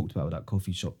 like you talked about with that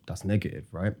coffee shop, that's negative,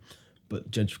 right?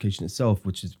 But gentrification itself,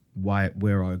 which is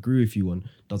where I agree with you on,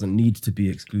 doesn't need to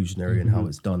be exclusionary in how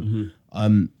it's done.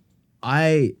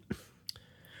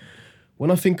 When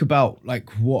I think about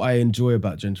like what I enjoy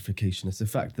about gentrification, it's the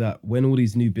fact that when all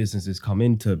these new businesses come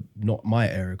into, not my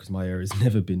area, because my area has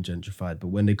never been gentrified, but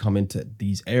when they come into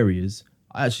these areas,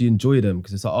 I actually enjoy them,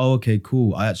 because it's like, oh, okay,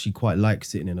 cool. I actually quite like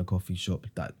sitting in a coffee shop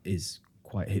that is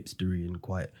quite hipstery and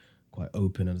quite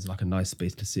open, and it's like a nice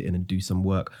space to sit in and do some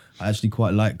work. I actually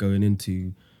quite like going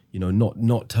into,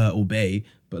 not Turtle Bay,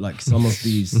 but like some of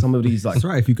these like, That's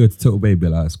right. If you go to Turtle Bay, be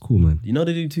like, that's cool, man. you know,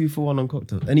 they do 2 for 1 on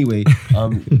cocktails. Anyway,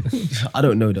 I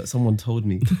don't know that, someone told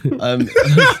me. You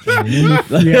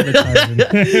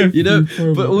know,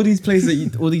 but all these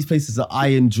places that I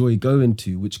enjoy going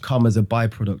to, which come as a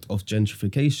byproduct of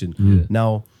gentrification.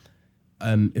 Now,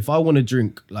 if I want to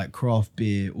drink like craft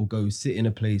beer or go sit in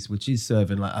a place which is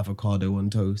serving like avocado on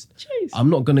toast, I'm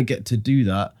not gonna get to do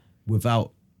that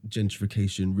without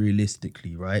gentrification.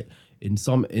 Realistically, right? In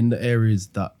the areas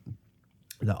that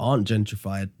aren't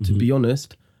gentrified, to be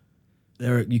honest,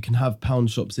 you can have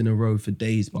pound shops in a row for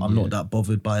days, but I'm not that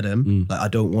bothered by them. Like, I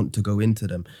don't want to go into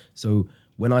them. So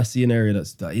when I see an area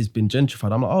that has been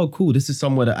gentrified, I'm like, oh, cool. This is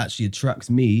somewhere that actually attracts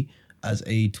me as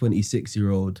a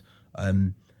 26-year-old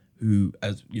who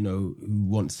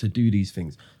wants to do these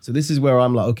things. So this is where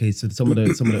I'm like, okay, so some of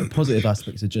the positive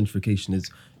aspects of gentrification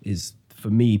is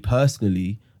for me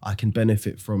personally, I can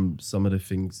benefit from some of the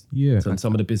things,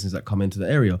 some of the business that come into the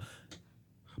area.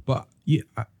 But yeah,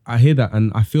 I hear that,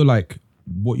 and I feel like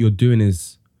what you're doing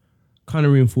is kind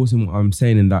of reinforcing what I'm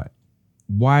saying, in that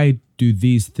why do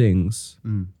these things,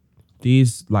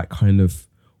 these like kind of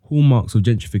hallmarks of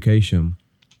gentrification,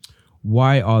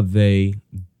 why are they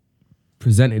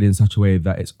presented in such a way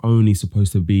that it's only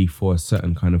supposed to be for a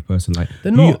certain kind of person? Like,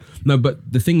 they're not. No,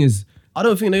 but the thing is, I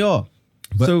don't think they are.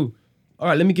 So, all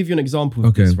right, let me give you an example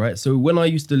of this, right? So when I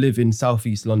used to live in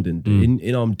Southeast London, in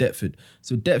Deptford.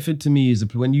 So Deptford to me is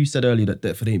when you said earlier that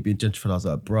Deptford ain't being gentrified, I was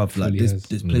like, bruv, like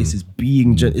this place is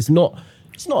being it's not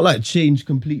like changed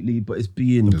completely, but it's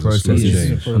being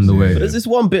process on the way. But there's this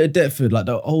one bit of Deptford, like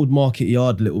the old Market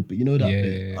Yard little bit, you know that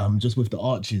bit? Just with the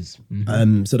arches.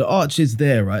 So the arches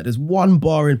there, right? There's one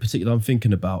bar in particular I'm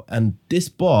thinking about, and this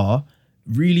bar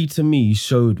really to me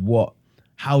showed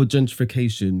how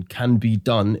gentrification can be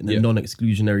done in a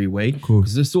non-exclusionary way. Because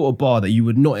it's the sort of bar that you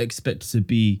would not expect to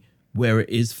be where it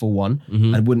is, for one,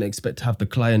 and wouldn't expect to have the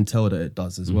clientele that it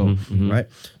does as well, right?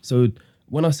 So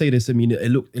when I say this, I mean it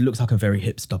looks like a very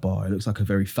hipster bar. It looks like a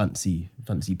very fancy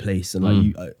place,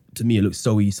 and to me it looks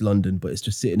so East London, but it's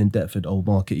just sitting in Deptford, Old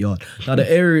Market Yard. Now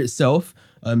the area itself,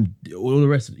 all the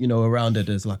rest, around it,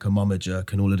 there's like a Mama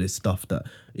Jerk and all of this stuff that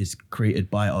is created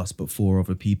by us, but for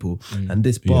other people. And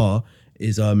this bar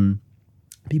is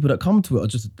people that come to it are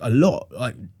just a lot,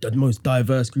 like the most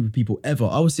diverse group of people ever.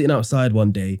 I was sitting outside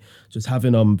one day just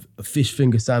having a fish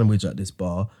finger sandwich at this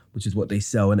bar, which is what they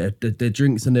sell, and their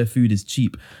drinks and their food is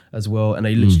cheap as well, and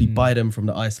they literally buy them from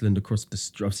the Iceland across the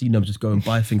street. I've seen them just go and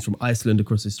buy things from Iceland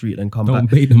across the street and come back. Don't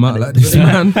bait them out like this,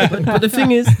 man. But the thing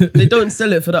is, they don't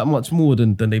sell it for that much more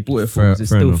than they bought it for, because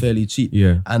it's still fairly cheap.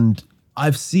 Yeah. And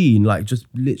I've seen like just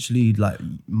literally like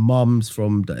mums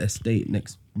from the estate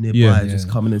nearby just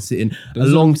coming and sitting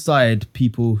alongside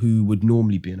people who would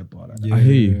normally be in a bar like that. I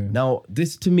hear you. Now,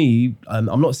 this to me,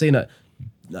 I'm not saying that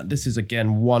this is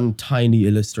again one tiny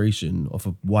illustration of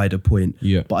a wider point,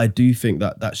 but I do think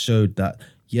that showed that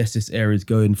yes, this area is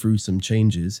going through some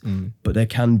changes, but there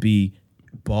can be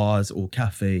bars or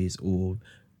cafes or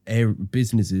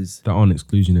businesses that aren't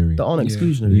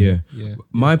exclusionary. Yeah.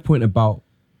 My point about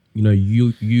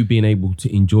you being able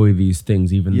to enjoy these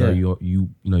things, even though you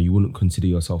wouldn't consider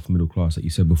yourself middle class, like you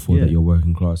said before, that you're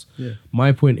working class.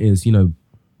 My point is,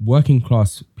 working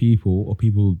class people, or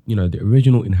people, the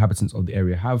original inhabitants of the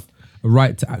area, have a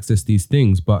right to access these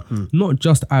things, but not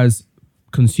just as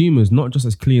consumers, not just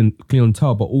as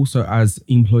clientele, but also as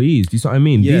employees. Do you see what I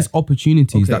mean? These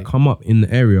opportunities that come up in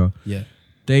the area,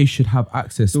 they should have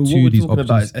access to these opportunities. What we're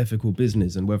talking about is ethical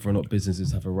business, and whether or not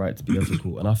businesses have a right to be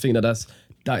ethical. And I think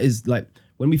that is like,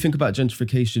 when we think about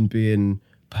gentrification being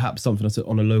perhaps something that's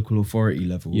on a local authority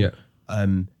level,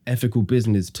 ethical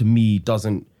business to me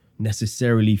doesn't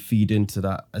necessarily feed into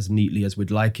that as neatly as we'd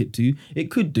like it to.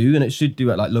 It could do, and it should do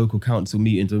at like local council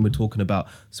meetings when we're talking about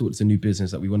sorts of new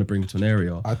business that we want to bring to an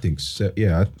area. I think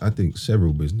I think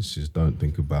several businesses don't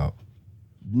think about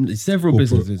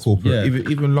businesses,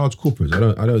 even large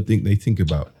corporates. I don't think they think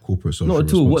about corporate social not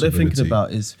at all. What they're thinking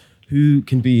about is who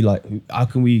can be like, how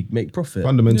can we make profit?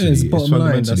 Fundamentally, it's a profit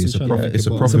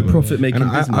making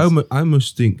business. I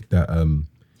almost think that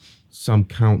some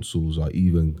councils are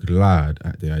even glad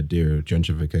at the idea of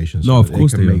gentrification. So of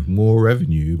course they can make more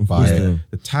revenue by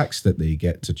the tax that they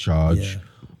get to charge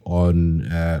on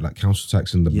like council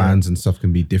tax, and the bands and stuff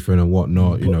can be different and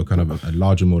whatnot. Kind of a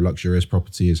larger, more luxurious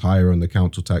property is higher on the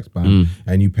council tax band,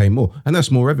 and you pay more, and that's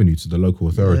more revenue to the local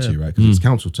authority, right? Because it's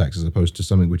council tax as opposed to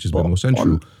something which is a bit more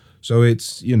central. So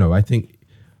it's I think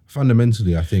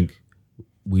fundamentally,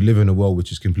 we live in a world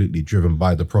which is completely driven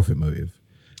by the profit motive.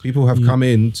 People have come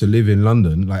in to live in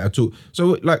London.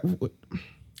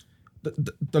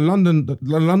 the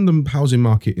London housing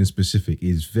market in specific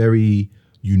is very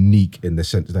unique in the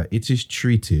sense that it is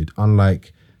treated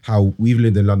unlike how we've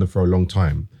lived in London for a long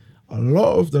time. A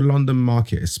lot of the London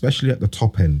market, especially at the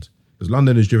top end, because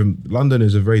London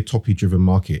is a very toppy driven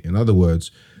market. In other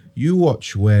words, you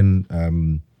watch when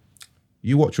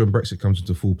Brexit comes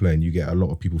into full play and you get a lot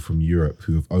of people from Europe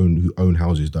who own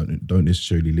houses, don't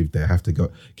necessarily live there, have to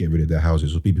get rid of their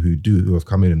houses, or people who have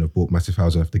come in and have bought massive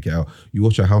houses have to get out. You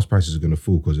watch how house prices are going to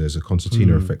fall because there's a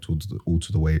concertina effect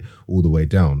all the way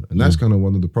down. And that's kind of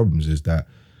one of the problems, is that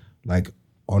like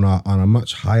on a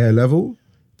much higher level,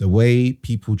 the way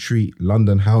people treat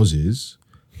London houses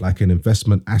like an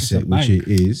investment asset, which it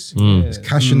is. It's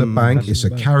cash in the bank. It's a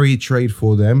carry trade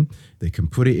for them. They can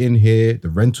put it in here. The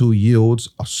rental yields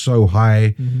are so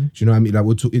high. Do you know what I mean?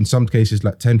 Like in some cases,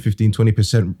 like 10, 15,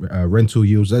 20% rental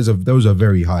yields. Those are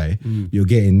very high. You're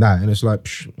getting that. And it's like,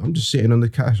 I'm just sitting on the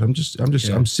cash.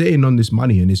 I'm sitting on this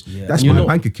money, and that's my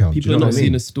bank account. People Do you know are what not I seeing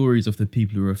mean? the stories of the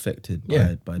people who are affected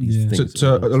by these things.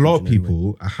 So a lot of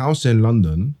people, a house in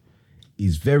London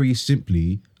is very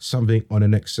simply something on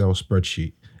an Excel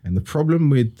spreadsheet. And the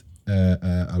problem with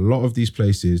a lot of these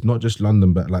places, not just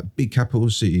London, but like big capital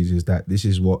cities, is that this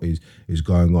is what is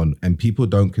going on. And people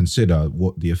don't consider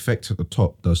what the effect at the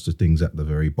top does to things at the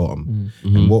very bottom.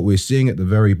 And what we're seeing at the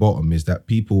very bottom is that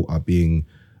people are being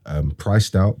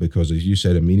priced out because, as you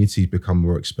said, amenities become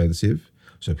more expensive.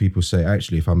 So people say,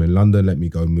 actually, if I'm in London, let me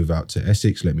go move out to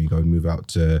Essex, let me go move out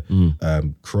to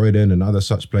Croydon and other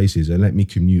such places, and let me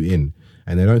commute in.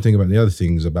 And they don't think about the other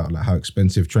things about like how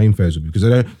expensive train fares will be, because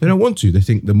they don't want to. They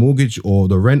think the mortgage or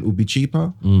the rent will be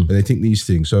cheaper, but they think these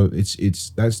things. So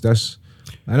that's.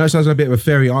 I know it sounds like a bit of a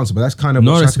fairy answer, but that's kind of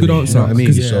what's that's a good happening. answer. You know what I mean?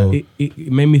 Because So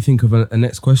it made me think of a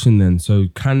next question then. So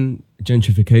can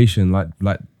gentrification, like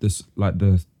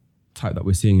the type that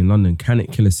we're seeing in London, can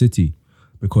it kill a city?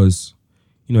 Because,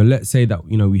 let's say that,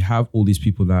 we have all these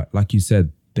people that, like you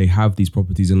said, they have these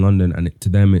properties in London, and to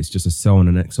them it's just a cell on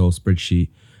an Excel spreadsheet.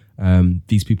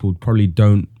 These people probably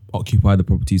don't occupy the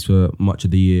properties for much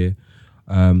of the year.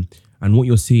 And what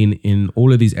you're seeing in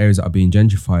all of these areas that are being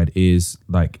gentrified is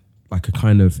like a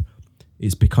kind of,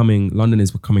 London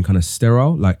is becoming kind of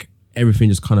sterile. Like everything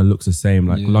just kind of looks the same.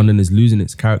 Like London is losing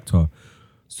its character.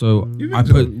 So Do you think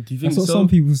That's what so? some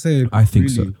people say. I think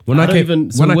so. When I came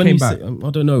back,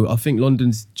 I don't know. I think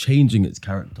London's changing its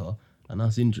character, and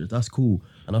that's interesting. That's cool.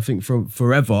 And I think from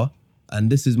forever,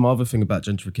 and this is my other thing about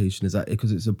gentrification, is that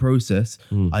because it's a process,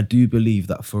 I do believe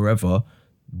that forever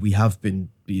we have been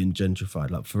being gentrified.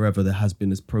 Like forever there has been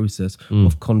this process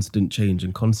of constant change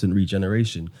and constant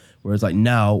regeneration. Whereas like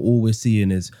now all we're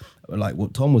seeing is like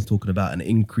what Tom was talking about, an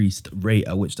increased rate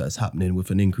at which that's happening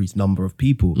with an increased number of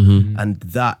people. And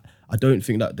that, I don't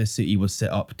think that this city was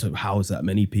set up to house that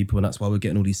many people, and that's why we're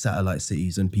getting all these satellite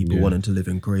cities and people wanting to live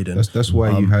in Croydon. that's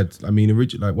why you had. I mean,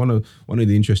 originally, like one of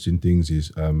the interesting things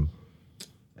is, funny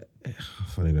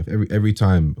enough, every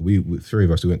time we three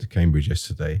of us, we went to Cambridge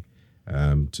yesterday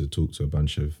to talk to a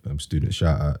bunch of students.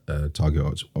 Shout out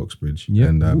Target Oxbridge.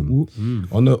 And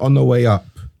on the way up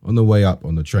on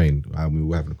the train, we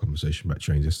were having a conversation about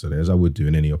trains yesterday, as I would do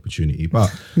in any opportunity. But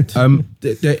For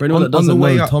anyone that doesn't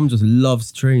know, Tom just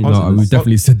loves trains. we've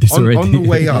definitely said this already. On the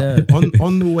way up,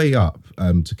 on the way up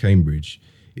to Cambridge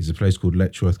is a place called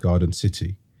Letchworth Garden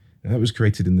City. And that was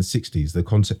created in the 60s. The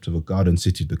concept of a garden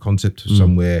city, the concept of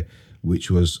somewhere which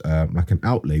was like an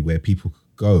outlay where people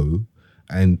could go.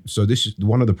 And so this is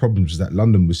one of the problems, is that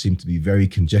London seemed to be very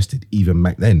congested even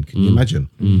back then. Can you imagine?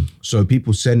 So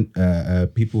people sent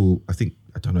people, I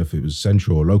don't know if it was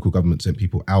central or local government, sent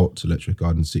people out to Letchworth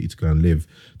Garden City to go and live,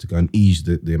 to go and ease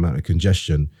the amount of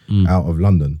congestion out of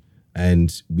London.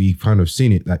 And we've kind of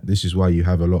seen it, that this is why you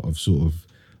have a lot of sort of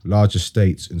large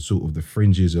estates in sort of the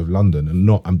fringes of London, and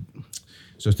not.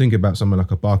 So think about somewhere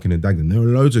like a Barking and Dagenham. There are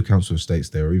loads of council estates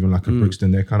there, or even like a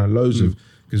Brixton. There are kind of loads of,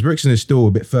 because Brixton is still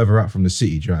a bit further out from the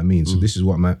city. Do you know what I mean? So this is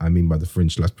what I mean by the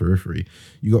fringe/periphery.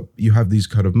 You have these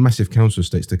kind of massive council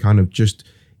estates to kind of just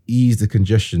ease the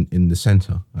congestion in the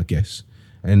centre, I guess.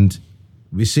 And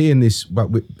we're seeing this, but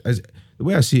as the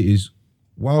way I see it is,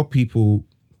 while people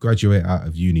graduate out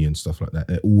of uni and stuff like that,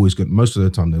 they're always good. Most of the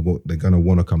time, they're going to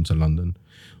want to come to London.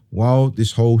 While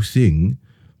this whole thing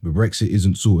with Brexit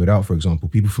isn't sorted out, for example,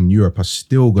 people from Europe are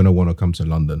still going to want to come to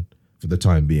London for the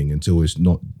time being, until it's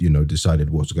not,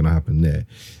 decided what's going to happen there.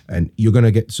 And you're going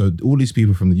to get, so all these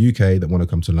people from the UK that want to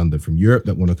come to London, from Europe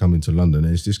that want to come into London,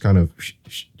 and it's this kind of,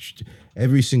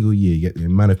 every single year you get the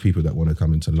amount of people that want to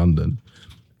come into London.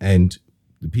 And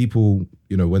the people,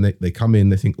 when they come in,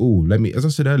 they think, oh, as I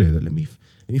said earlier,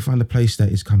 and you find a place that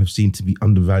is kind of seen to be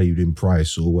undervalued in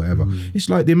price or whatever. It's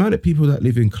like the amount of people that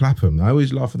live in Clapham. I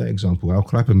always laugh at that example. How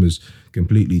Clapham has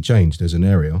completely changed as an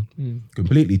area,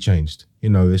 completely changed. You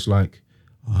know, it's like,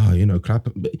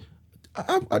 Clapham. But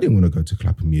I didn't want to go to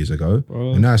Clapham years ago,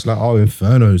 and now it's like,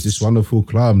 Inferno's this wonderful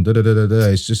club. Da da da da da.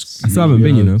 It's just I still haven't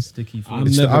been, you know. Sticky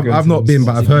floors. I've not been,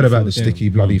 but I've heard about the sticky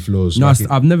bloody floors. No, Like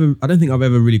I've never. I don't think I've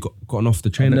ever really gotten off the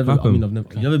train at Clapham. I've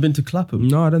never been to Clapham.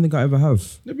 No, I don't think I ever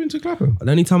have. Never been to Clapham. The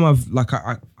only time I've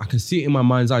I can see it in my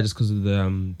mind's eye just because of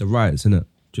the riots, innit?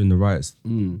 During the riots,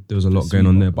 there was a lot going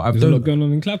on there. But There's a lot going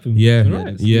on in Clapham. Yeah,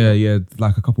 Right. yeah.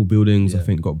 Like a couple buildings, I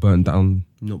think, got burnt down.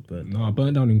 Not burnt. No, I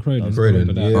burnt down in Croydon. Croydon,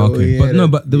 Remember that. yeah. Okay, yeah, but no,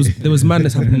 that- but there was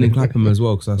madness happening in Clapham as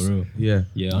well. Cause For real. yeah.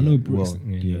 Yeah, I know Brooks. Well,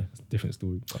 yeah, it's a different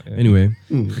story. But yeah. Anyway,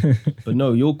 But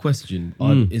no, your question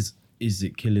is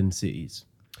it killing cities?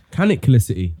 can it kill a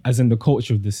city? As in the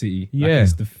culture of the city. Yeah, Like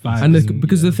it's the vibes and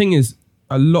because the thing is,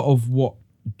 a lot of what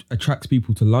attracts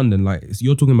people to London, like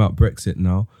you're talking about Brexit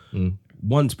now.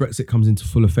 Once Brexit comes into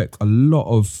full effect, a lot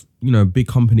of big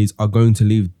companies are going to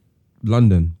leave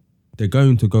London. They're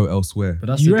going to go elsewhere. But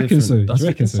that's You a reckon different- so? You That's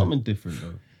reckon so? something different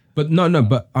though. But no.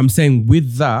 But I'm saying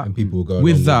with that, And people go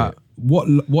with along that,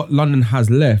 with what London has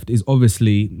left is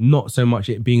obviously not so much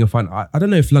it being I don't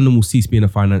know if London will cease being a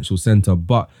financial centre,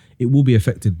 but it will be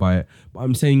affected by it. But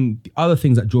I'm saying the other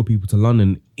things that draw people to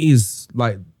London is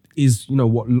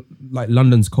what like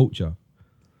London's culture.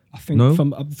 I think No?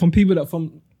 from people that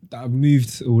have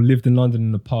moved or lived in London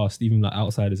in the past, even like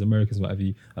outsiders, Americans, whatever,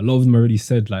 a lot of them already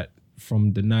said like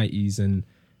from the 90s and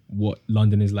what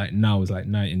London is like now is like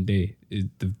night and day.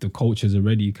 The culture's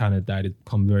already kind of died. It's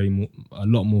become a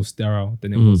lot more sterile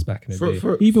than it was back in the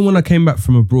day. Even when I came back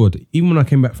from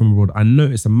abroad, I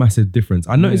noticed a massive difference.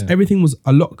 I noticed everything was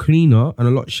a lot cleaner and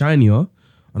a lot shinier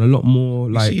and a lot more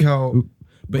like. see how-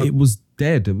 but it was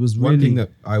dead. It was One really. thing that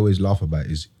I always laugh about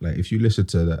is like if you listen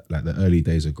to the early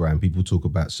days of grime, people talk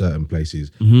about certain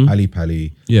places, Ali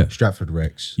Pali, Yeah. Stratford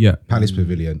Rex, Yeah. Palace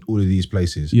Pavilion, all of these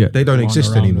places. Yeah. They don't Run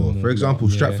exist around anymore. them For all, example,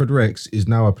 yeah. Stratford Rex is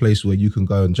now a place where you can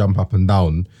go and jump up and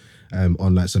down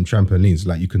on like some trampolines,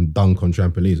 like you can dunk on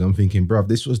trampolines. I'm thinking, bruv,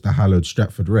 this was the hallowed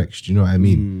Stratford Rex. Do you know what I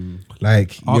mean?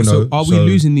 Like, So are we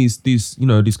losing these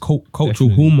cultural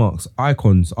Definitely. hallmarks,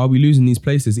 icons? Are we losing these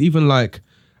places? Even like,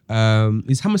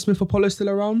 is Hammersmith Apollo still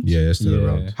around? Yeah, it's still Yeah.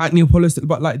 around. Hackney Apollo still,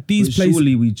 but like these But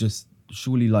places,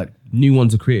 surely like new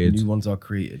ones are created. new ones are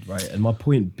created, right? And my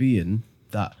point being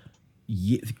that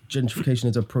gentrification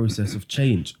is a process of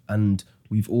change, and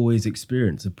we've always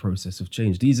experienced a process of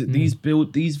change. These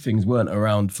things weren't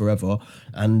around forever,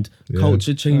 and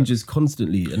culture changes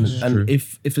constantly. And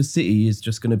if a city is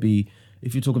just going to be,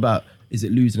 if you talk about is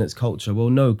it losing its culture? Well,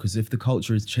 no, because if the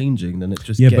culture is changing, then it's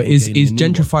just But is gaining a new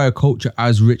one. gentrifier culture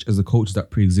as rich as the culture that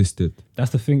pre-existed?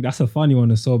 That's the thing. That's a funny one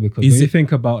as well because Is when you it-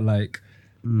 think about like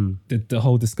the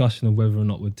whole discussion of whether or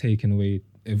not we're taking away,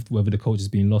 whether the culture's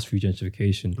being lost through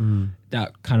gentrification,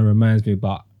 that kind of reminds me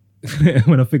about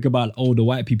when I think about all the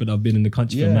white people that have been in the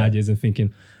country for Yeah. mad years and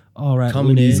thinking, all right,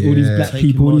 Coming all these in, black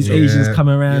taking people, all these money. Asians Yeah. come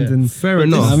around Yeah. and Fair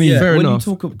enough. I mean, fair when enough.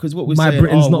 you talk because what we're my saying,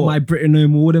 Britain's not what- my Britain no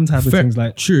more, all them type of Fair- things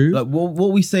like. true. Like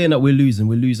what we saying that we're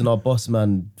losing our boss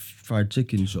man fried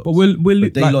chicken shops. But we're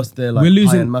But they like, lost their we're like losing.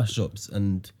 pie and mash shops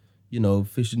and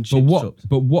fish and But chip what? shops.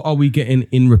 But what are we getting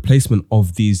in replacement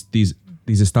of these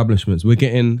establishments? We're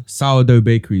getting sourdough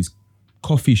bakeries,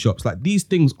 coffee shops. Like these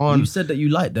things You aren't. said that you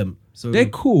like them, so They're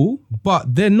cool,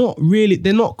 but they're not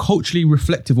culturally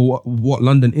reflective of what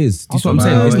London is. Do you see what I'm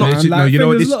saying? Wow, It's and not. it's- no, you know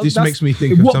what, this makes me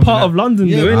think of what something part that- of London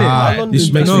Yeah, though, innit? ah, Like,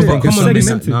 this makes No, me but think come of on,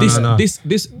 something this, that-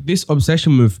 no. this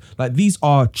obsession with like these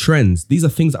are trends. These are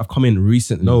things that have come in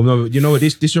recently. No, you know what?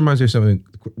 This reminds me of something.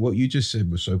 What you just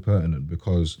said was so pertinent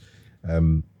because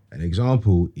an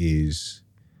example is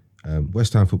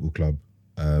West Ham Football Club.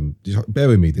 Bear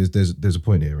with me. There's a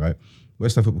point here, right?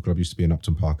 West Ham Football Club used to be in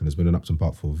Upton Park and has been in Upton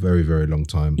Park for a very, very long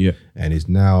time. Yeah. And is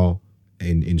now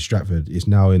in Stratford. It's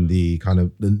now in the kind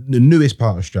of the newest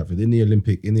part of Stratford, in the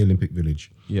Olympic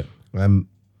Village. Yeah.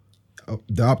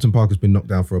 The Upton Park has been knocked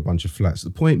down for a bunch of flats.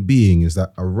 The point being is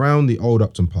that around the old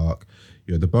Upton Park,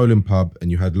 you had the bowling pub and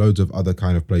you had loads of other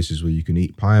kind of places where you can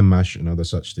eat pie and mash and other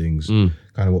such things, kind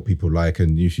of what people like.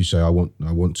 And if you say, I want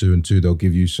 2 and 2, they'll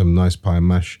give you some nice pie and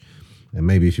mash. And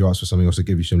maybe if you ask for something else, they'll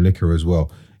give you some liquor as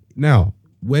well. Now,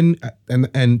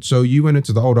 so you went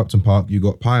into the old Upton Park, you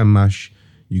got pie and mash,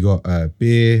 you got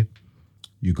beer,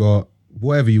 you got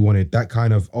whatever you wanted, that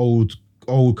kind of old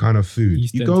kind of food.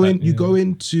 East You End go type, in, you yeah. go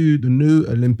into the new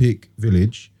Olympic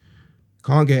Village,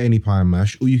 can't get any pie and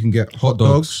mash, or you can get hot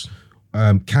dogs,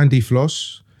 candy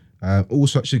floss, all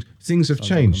such things have Sounds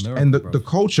like changed, America, and the bruv.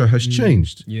 culture has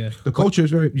changed. Yeah. The culture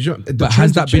is very. But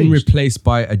has that been replaced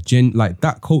by like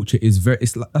that culture is very?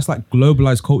 That's like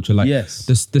globalized culture. Like Yes.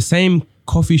 the same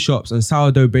coffee shops and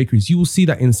sourdough bakeries. You will see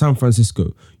that in San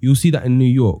Francisco. You will see that in New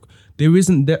York. There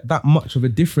isn't that much of a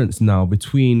difference now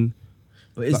between.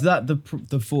 But is that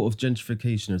the fault of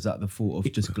gentrification, or is that the fault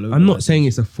of just global? I'm not saying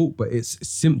it's a fault, but it's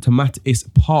symptomatic. It's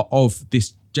part of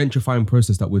this gentrifying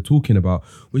process that we're talking about,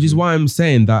 which is why I'm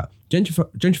saying that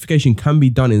gentrification can be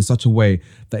done in such a way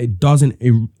that it doesn't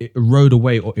erode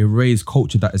away or erase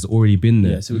culture that has already been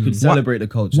there. Yeah, so we could celebrate the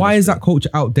culture. Why is that culture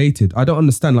outdated? I don't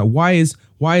understand. Like,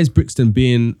 why is Brixton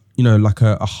being, like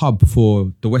a hub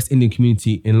for the West Indian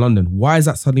community in London? Why is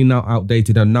that suddenly now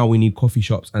outdated and now we need coffee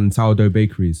shops and sourdough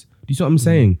bakeries? Do you see what I'm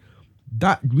saying?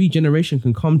 That regeneration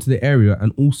can come to the area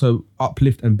and also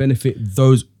uplift and benefit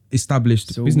those established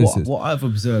businesses. What I've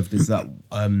observed is that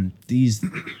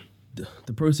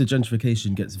the process of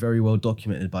gentrification gets very well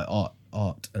documented by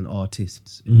art and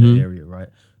artists in the area, right?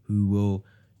 Who will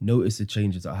notice the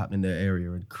changes that are happening in their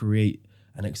area and create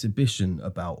an exhibition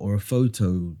about, or a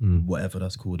photo, whatever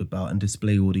that's called, about, and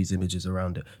display all these images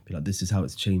around it. Be like, this is how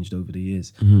it's changed over the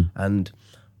years. And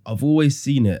I've always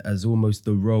seen it as almost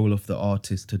the role of the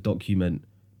artist to document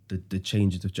the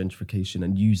changes of gentrification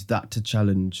and use that to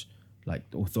challenge like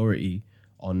authority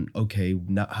on, okay,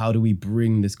 now how do we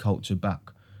bring this culture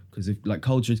back? Because if like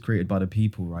culture is created by the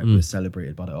people, right, but it's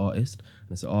celebrated by the artist,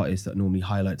 and it's the artist that normally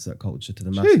highlights that culture to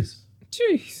the masses.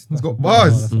 Jeez. It's got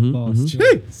bars.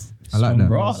 Jeez. I like that.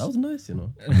 Bro, that was nice, you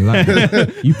know. I like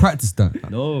that. You practiced that.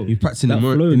 No, You practiced in the That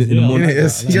morning. flows, In the yeah. morning.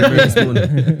 Yes. This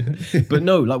morning. but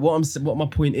no, like what my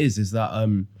point is that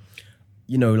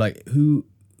like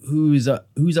who's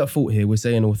at fault here? We're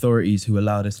saying authorities who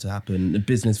allow this to happen, the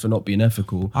business for not being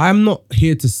ethical. I'm not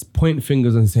here to point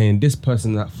fingers and saying this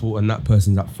person's at fault and that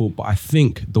person's at fault, but I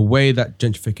think the way that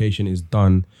gentrification is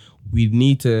done, we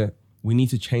need to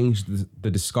change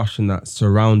the discussion that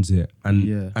surrounds it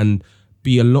and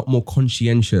be a lot more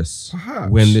conscientious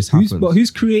Perhaps. when this happens.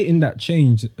 Who's creating that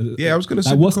change? Yeah, I was gonna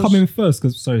say, like, what's because- coming first?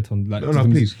 Because sorry, Tom. Like, No,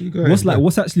 please, you go ahead.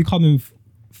 What's actually coming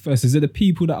first? Is it the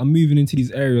people that are moving into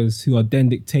these areas who are then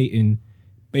dictating,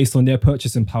 based on their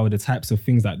purchasing power, the types of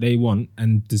things that they want,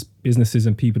 and there's businesses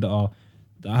and people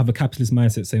that have a capitalist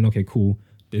mindset saying, okay, cool.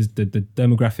 There's the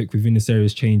demographic within this area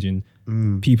is changing.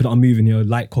 People that are moving here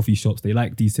like coffee shops. They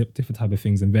like these different type of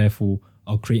things, and therefore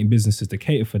are creating businesses to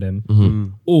cater for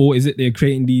them. Or is it they're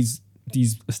creating these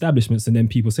establishments, and then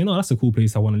people saying, "Oh, that's a cool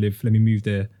place. I want to live. Let me move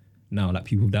there now." Like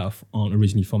people that aren't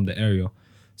originally from the area.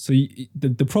 So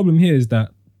the problem here is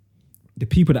that the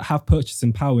people that have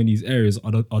purchasing power in these areas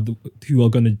are the who are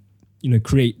going to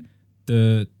create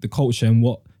the culture and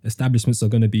what establishments are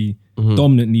going to be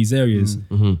dominant in these areas.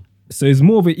 So it's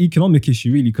more of an economic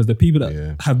issue, really, because the people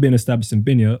that have been established and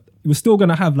been here, we're still going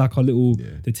to have like our little,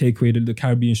 the takeaway, the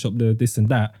Caribbean shop, the this and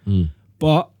that.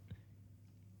 But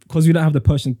because we don't have the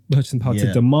purchasing power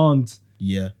to demand.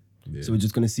 So we're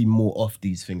just going to see more of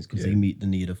these things because they meet the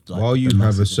need of like, While you the have a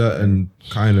masses of the certain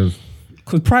kind of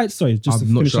Because prior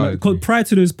to sure prior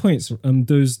to those points,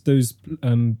 those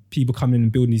people coming in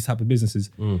and building these type of businesses,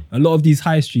 a lot of these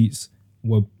high streets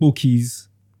were bookies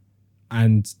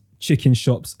and chicken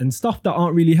shops and stuff that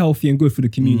aren't really healthy and good for the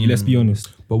community. Let's be honest.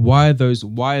 But why are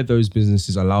those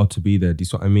businesses allowed to be there? Do you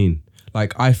see what I mean?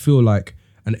 Like, I feel like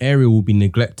an area will be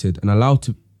neglected and allowed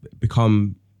to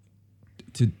become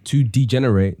to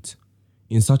degenerate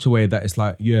in such a way that it's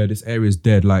like, yeah, this area is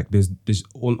dead. Like there's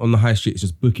on the high street, it's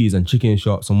just bookies and chicken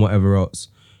shops and whatever else.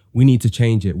 We need to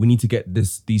change it. We need to get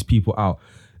these people out.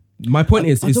 My point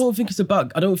is, I don't think it's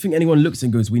about. I don't think anyone looks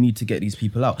and goes, "We need to get these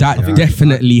people out." that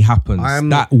definitely happens. I am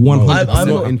that not- 100%. I'm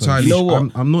not happens. entirely. You know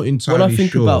what? I'm not entirely When I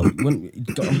think sure. about,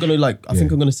 I'm gonna like, I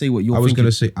think I'm gonna say what you're. I was thinking.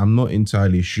 going to say, I'm not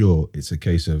entirely sure it's a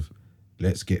case of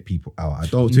let's get people out. I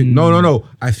don't think, no.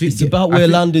 I think It's about where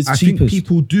land is I think cheapest.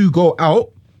 people do go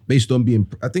out based on being,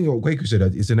 I think what Kwaku said,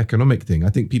 it's an economic thing. I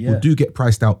think people do get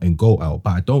priced out and go out, but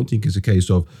I don't think it's a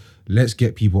case of let's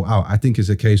get people out. I think it's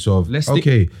a case of,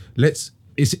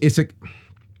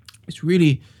 it's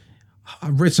really, I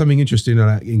read something interesting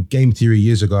in game theory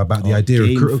years ago about the idea of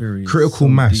game theory is critical so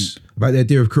mass. deep. About the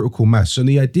idea of critical mass. So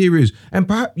the idea is, and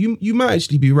perhaps you might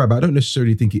actually be right, but I don't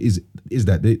necessarily think it is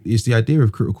that. It's the idea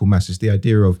of critical mass. It's the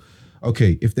idea of,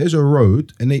 okay, if there's a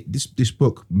road, and this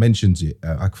book mentions it,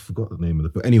 I forgot the name of the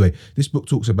book. Anyway, this book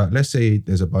talks about, let's say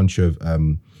there's a bunch of,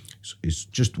 it's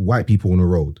just white people on a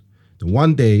road. Then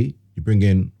one day you bring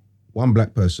in one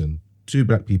black person, 2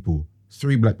 black people,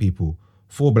 3 black people,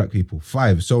 4 black people,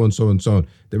 5, so on, so on, so on.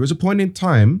 There was a point in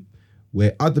time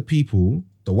where other people,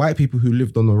 the white people who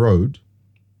lived on the road,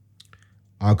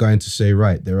 are going to say,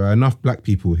 right, there are enough black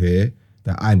people here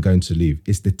that I'm going to leave.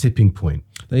 It's the tipping point.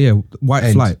 Yeah, white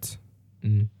And- flight.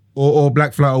 Or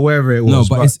black flight or wherever it was.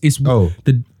 No, but it's oh,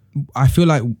 I feel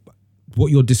like what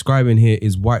you're describing here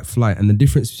is white flight, and the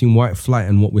difference between white flight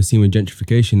and what we're seeing with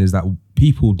gentrification is that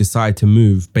people decide to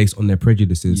move based on their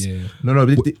prejudices. Yeah.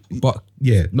 no, But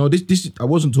yeah, no, this I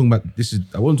wasn't talking about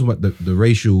I wasn't talking about the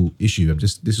racial issue.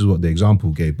 This is what the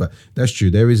example gave, but that's true.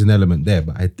 There is an element there,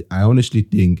 but I honestly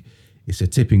think it's a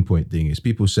tipping point thing. It's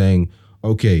people saying,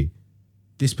 okay,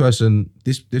 this person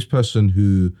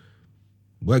who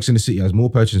works in the city, has more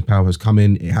purchasing power, has come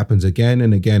in. It happens again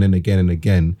and again and again and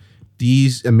again.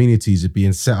 These amenities are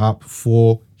being set up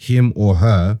for him or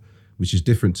her, which is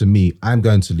different to me. I'm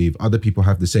going to leave. Other people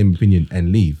have the same opinion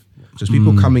and leave. So it's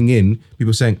people coming in,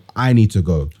 people saying, I need to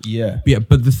go. Yeah. yeah,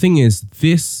 but the thing is,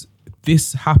 this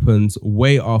happens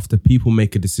way after people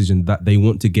make a decision that they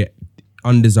want to get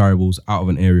undesirables out of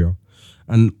an area.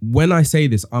 And when I say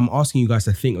this, I'm asking you guys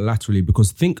to think laterally,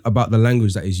 because think about the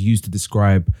language that is used to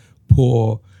describe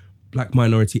poor black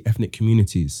minority ethnic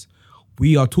communities.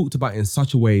 We are talked about in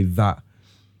such a way that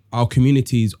our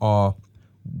communities are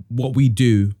what we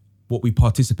do, what we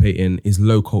participate in is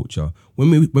low culture. When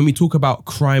we talk about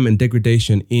crime and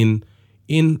degradation in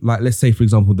like, let's say, for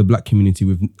example, the black community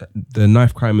with the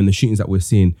knife crime and the shootings that we're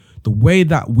seeing, the way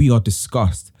that we are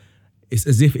discussed, it's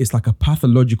as if it's like a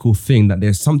pathological thing, that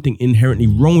there's something inherently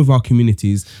wrong with our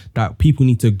communities that people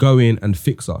need to go in and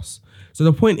fix us. So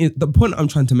the point I'm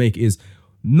trying to make is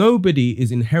nobody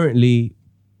is inherently,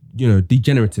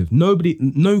 degenerative.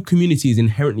 No community is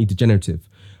inherently degenerative,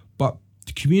 but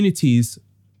the communities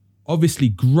obviously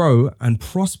grow and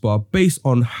prosper based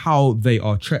on how they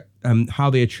are treated and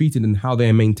how they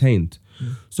are maintained.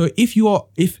 So if you're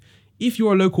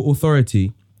a local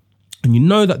authority and you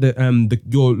know that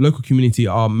your local community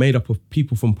are made up of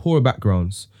people from poorer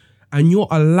backgrounds, and you're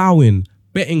allowing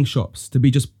betting shops to be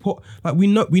just put, like, we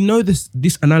know this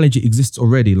analogy exists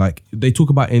already. Like they talk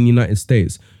about in the United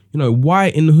States, why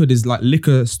in the hood is like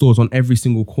liquor stores on every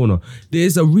single corner.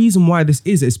 There's a reason why this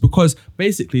is. It's because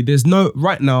basically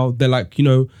right now they're like,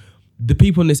 the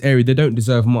people in this area, they don't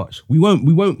deserve much. We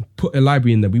won't put a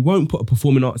library in there. We won't put a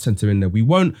performing arts center in there. We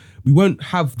won't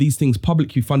have these things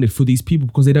publicly funded for these people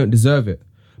because they don't deserve it.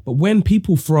 But when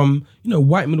people from,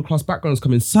 white middle class backgrounds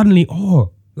come in, suddenly,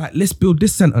 let's build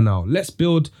this center now. Let's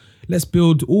build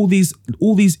all these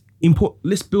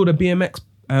let's build a BMX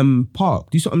park.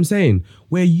 Do you see what I'm saying?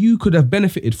 Where you could have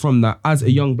benefited from that as a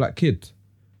young black kid.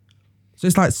 So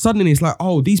it's like suddenly it's like,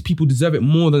 these people deserve it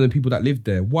more than the people that live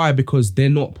there. Why? Because they're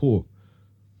not poor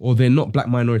or they're not black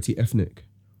minority ethnic.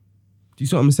 Do you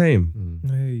see what I'm saying?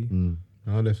 Hey.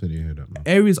 I'll definitely hear that, man.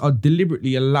 Areas are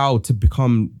deliberately allowed to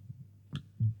become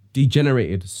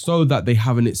degenerated so that they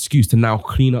have an excuse to now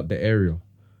clean up the area.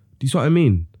 Do you see what I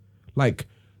mean? Like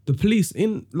the police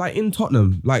in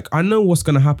Tottenham, like I know what's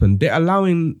gonna happen. They're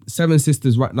allowing Seven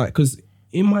Sisters right now, because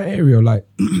in my area, like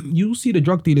you'll see the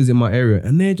drug dealers in my area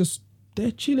and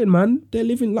they're chilling, man. They're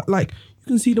living like you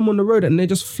can see them on the road and they're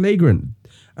just flagrant.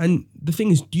 And the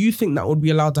thing is, do you think that would be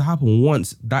allowed to happen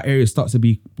once that area starts to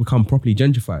become properly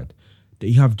gentrified? That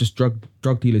you have just drug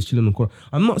dealers chilling on the corner.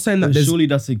 I'm not saying that But there's surely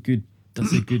that's a good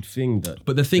thing.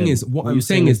 But the thing is, what I'm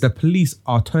saying is the police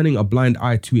are turning a blind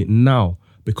eye to it now.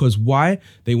 Because why?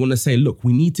 They want to say, look,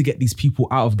 we need to get these people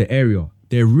out of the area.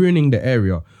 They're ruining the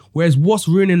area. Whereas what's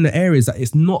ruining the area is that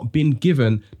it's not been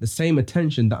given the same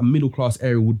attention that a middle class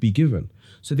area would be given.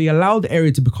 So they allow the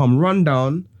area to become run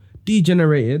down,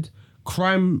 degenerated,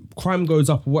 crime goes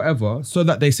up, whatever, so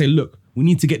that they say, look, we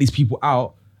need to get these people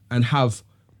out and have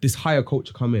this higher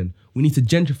culture come in. We need to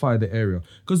gentrify the area.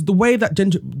 Because the way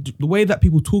that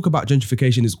people talk about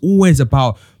gentrification is always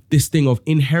about this thing of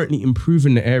inherently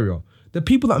improving the area. The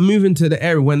people that move into the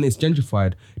area when it's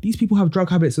gentrified, these people have drug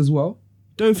habits as well.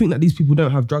 Don't think that these people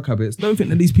don't have drug habits. Don't think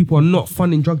that these people are not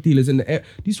funding drug dealers in the area.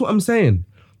 This is what I'm saying.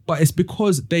 But it's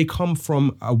because they come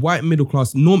from a white middle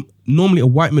class, normally a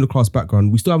white middle class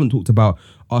background. We still haven't talked about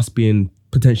us being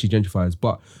potentially gentrifiers,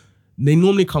 but they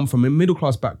normally come from a middle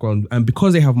class background, and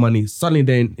because they have money, suddenly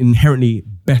they're inherently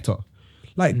better.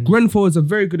 Like Grenfell is a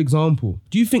very good example.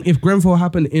 Do you think if Grenfell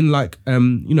happened in like a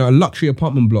luxury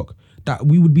apartment block, that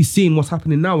we would be seeing what's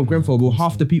happening now with Grenfell? Well,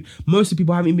 most of the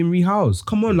people haven't been rehoused.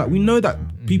 Come on, like we know that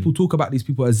people talk about these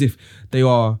people as if they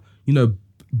are,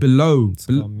 below.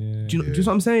 Do you know what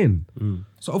I'm saying?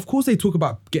 So of course they talk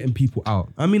about getting people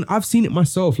out. I mean, I've seen it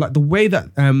myself. Like the way that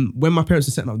when my parents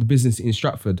were setting up the business in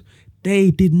Stratford,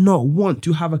 they did not want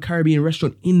to have a Caribbean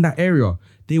restaurant in that area.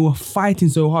 They were fighting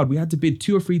so hard. We had to bid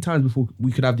 2 or 3 times before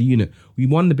we could have the unit. We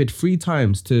won the bid 3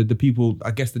 times to the people,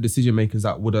 I guess the decision makers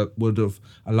that would have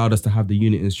allowed us to have the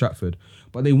unit in Stratford.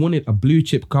 But they wanted a blue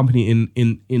chip company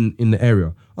in the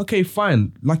area. Okay,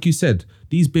 fine. Like you said,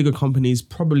 these bigger companies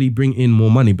probably bring in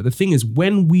more money. But the thing is,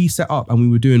 when we set up and we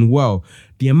were doing well,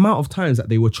 the amount of times that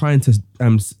they were trying to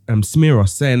smear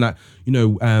us, saying that,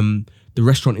 the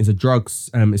restaurant is a drugs,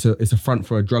 it's a front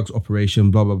for a drugs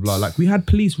operation, blah blah blah. Like, we had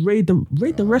police raid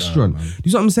the restaurant. Do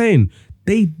you know what I'm saying?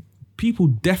 People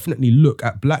definitely look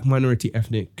at black minority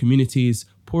ethnic communities,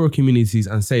 poorer communities,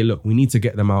 and say, look, we need to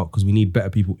get them out because we need better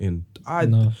people in.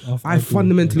 I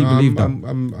fundamentally believe that.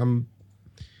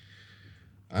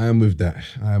 I am with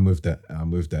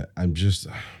that. I'm just,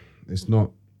 it's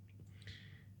not.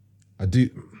 I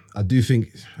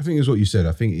think it's what you said.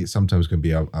 I think it sometimes can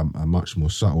be a much more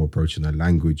subtle approach in the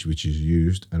language which is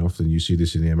used, and often you see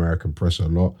this in the American press a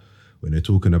lot. When they're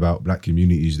talking about black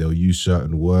communities, they'll use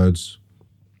certain words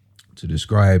to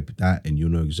describe that, and you'll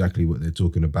know exactly what they're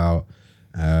talking about.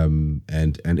 And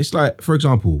it's like, for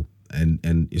example, and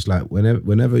it's like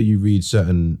whenever you read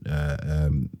certain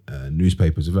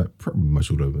newspapers, in fact, pretty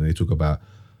much all of them, they talk about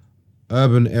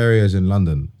urban areas in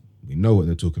London. We know what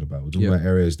they're talking about. We're talking about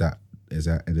areas that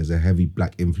there's a heavy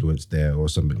black influence there or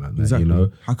something like that. Exactly. You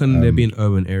know, how can there be an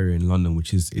urban area in London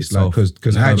which is it's like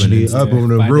because actually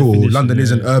urban and rural, London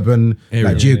isn't urban. Area.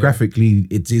 Like geographically,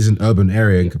 it is an urban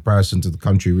area in comparison to the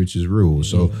country which is rural.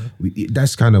 So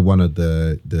that's kind of one of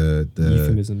the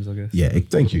euphemisms, I guess. Yeah,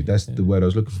 thank you. That's the word I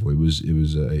was looking for. It was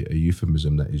a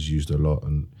euphemism that is used a lot,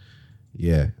 and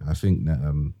I think that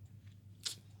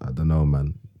I don't know,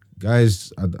 man.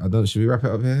 Guys, I don't. Should we wrap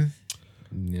it up here?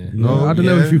 Yeah. No, I don't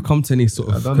know if we've come to any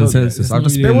sort of consensus. I've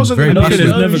just There been wasn't very enough passionate.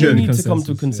 never We gonna be need to come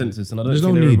to a consensus, consensus, and I don't There's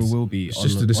think no there need. ever will be. It's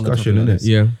just a discussion, on a topic innit? like this.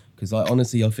 Yeah. Because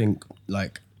honestly, I think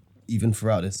even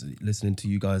throughout this, listening to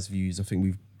you guys' views, I think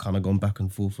we've kind of gone back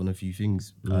and forth on a few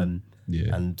things. I don't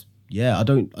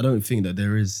think that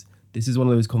there is. This is one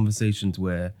of those conversations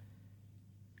where,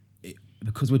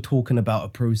 because we're talking about a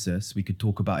process, we could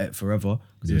talk about it forever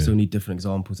because there's so many different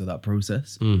examples of that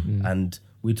process, and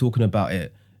we're talking about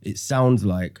it. It sounds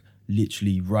like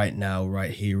literally right now,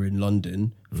 right here in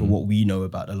London, for what we know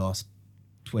about the last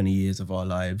 20 years of our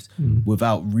lives,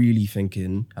 without really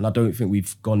thinking, and I don't think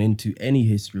we've gone into any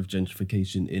history of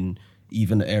gentrification in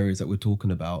even the areas that we're talking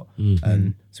about.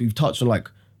 So we've touched on like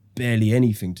barely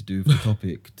anything to do with the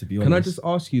topic, to be honest. Can I just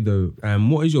ask you though,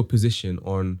 what is your position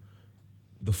on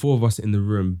the 4 of us in the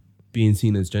room being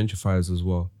seen as gentrifiers as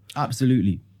well?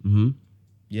 Absolutely.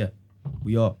 Yeah,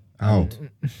 we are. How?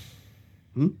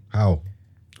 How?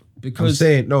 Because I'm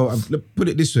saying no. Put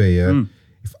it this way, yeah.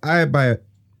 If I buy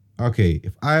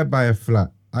a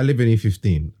flat, I live in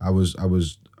E15. I was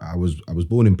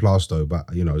born in Plaistow, but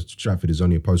Stratford is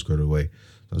only a postcode away.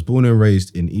 So I was born and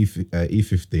raised in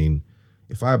E15.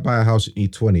 If I buy a house in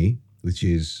E20, which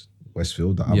is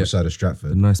Westfield, the other side of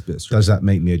Stratford, A nice bit of does that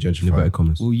make me a inverted gentrifier?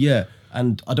 commas. well, yeah,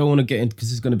 and I don't want to get into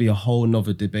because it's going to be a whole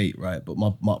nother debate, right? But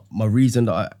my reason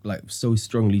that I like so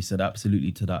strongly said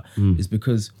absolutely to that is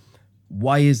because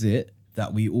why is it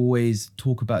that we always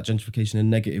talk about gentrification in a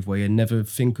negative way and never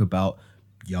think about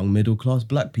young middle class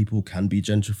black people can be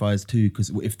gentrifiers too? Because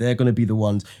if they're going to be the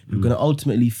ones who are going to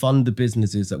ultimately fund the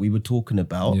businesses that we were talking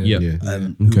about Yeah.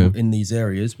 who are in these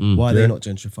areas, why are they not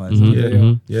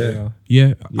gentrifiers?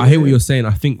 Yeah. I hear what you're saying.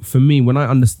 I think for me,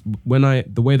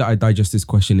 the way that I digest this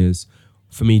question is,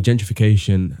 for me,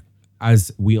 gentrification,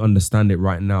 as we understand it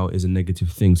right now, is a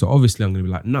negative thing. So obviously, I'm going to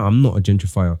be like, no, I'm not a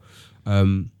gentrifier.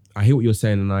 I hear what you're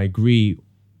saying, and I agree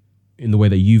in the way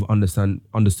that you've understood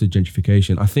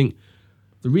gentrification. I think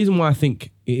the reason why I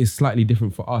think it is slightly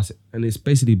different for us, and it's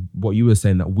basically what you were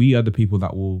saying, that we are the people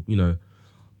that will,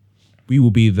 we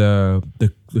will be the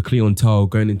clientele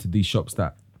going into these shops.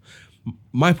 That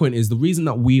my point is, the reason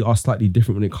that we are slightly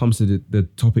different when it comes to the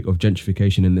topic of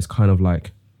gentrification in this kind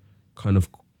of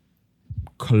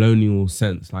colonial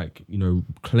sense, like,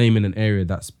 claiming an area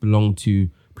that's belonged to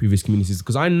previous communities.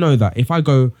 Because I know that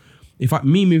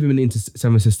me moving into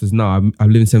Seven Sisters now, I've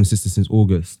lived in Seven Sisters since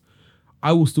August,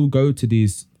 I will still go to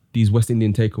these West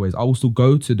Indian takeaways. I will still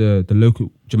go to the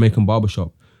local Jamaican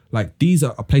barbershop. Like, these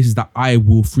are places that I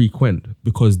will frequent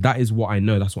because that is what I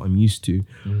know. That's what I'm used to.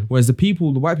 Whereas the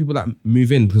white people that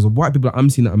move in, because the white people that I'm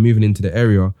seeing that are moving into the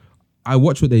area, I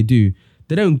watch what they do.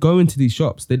 They don't go into these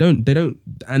shops. They don't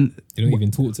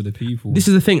even talk to the people. This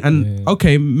is the thing. And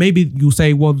okay, maybe you'll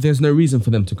say, well, there's no reason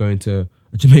for them to go into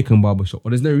a Jamaican barbershop,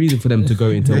 or there's no reason for them to go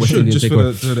into a West Indian just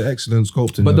takeaway. for the excellent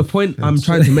sculpting. But the point I'm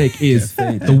trying to make is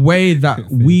the way that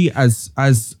we as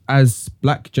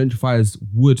black gentrifiers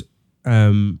would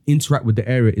interact with the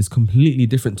area is completely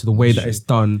different to the way that it's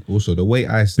done. Also, the way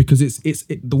I Because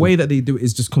the way that they do it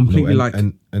is just completely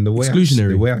and the way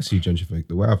exclusionary. the way I see gentrification,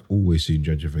 the way I've always seen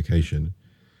gentrification,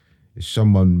 is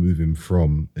someone moving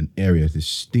from an area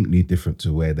distinctly different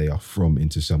to where they are from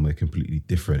into somewhere completely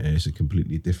different, and it's a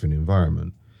completely different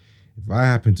environment. If I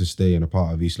happen to stay in a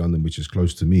part of East London which is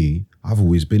close to me, I've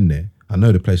always been there. I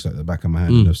know the place like the back of my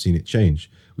hand, and I've seen it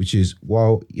change. Which is,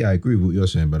 well, yeah, I agree with what you're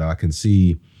saying, but I can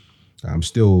see I'm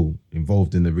still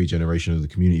involved in the regeneration of the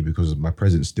community because of my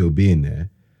presence still being there.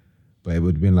 But it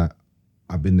would have been like,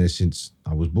 I've been there since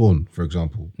I was born, for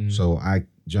example. So do you know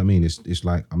what I mean? It's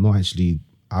like, I'm not actually,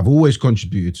 I've always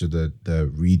contributed to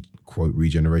the quote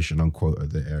regeneration unquote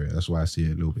of the area. That's why I see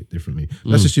it a little bit differently.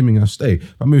 That's assuming I stay.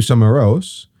 If I move somewhere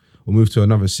else or move to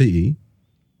another city,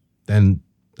 then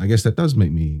I guess that does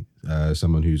make me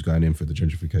someone who's going in for the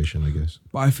gentrification, I guess.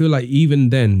 But I feel like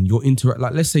even then, your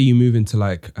like, let's say you move into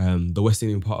like the West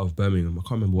Indian part of Birmingham. I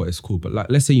can't remember what it's called, but like,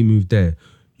 let's say you move there,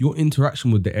 your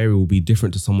interaction with the area will be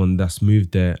different to someone that's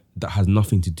moved there that has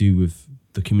nothing to do with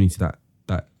the community that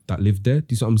lived there. Do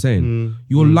you see what I'm saying?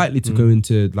 You're likely to go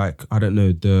into like, I don't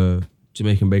know, the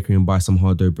Jamaican bakery and buy some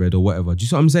hard dough bread or whatever. Do you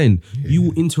see what I'm saying? Yeah. You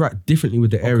will interact differently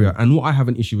with the area. And what I have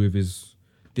an issue with is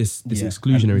this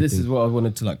exclusionary this thing. is what I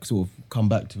wanted to like sort of come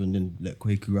back to and then let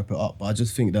Kwaku wrap it up. But I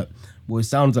just think that what it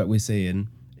sounds like we're saying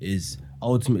is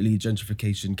ultimately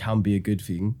gentrification can be a good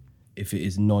thing if it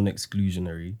is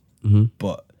non-exclusionary.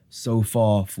 But so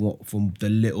far from the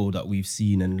little that we've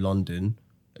seen in London,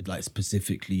 like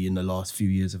specifically in the last few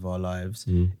years of our lives,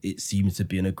 it seems to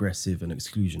be an aggressive and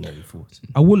exclusionary force.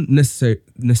 I wouldn't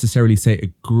necessarily say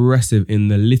aggressive in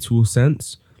the literal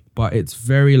sense, but it's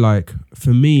very like, for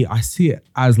me, I see it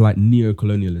as like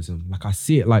neo-colonialism. Like I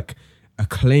see it like a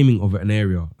claiming of an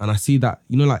area. And I see that,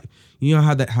 you know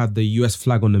how they have the US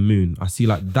flag on the moon? I see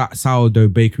like that sourdough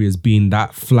bakery as being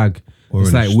that flag. Or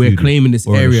it's like we're claiming this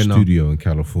area now. Studio in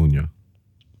California.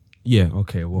 Yeah,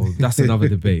 okay, well, that's another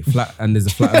debate. And there's a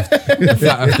flat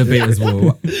earth debate as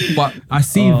well. But I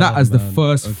see that as the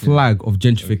first flag of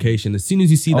gentrification. As soon as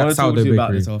you see that sourdough bakery.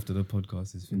 About this after the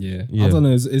podcast is finished. Yeah. I don't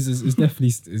know. It's definitely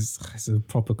it's a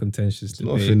proper contentious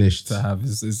debate not finished to have.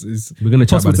 We're gonna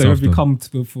chat about this after. If we come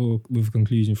with a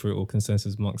conclusion for it or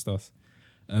consensus amongst us.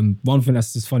 One thing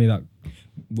that's just funny, that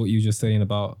what you were just saying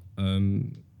about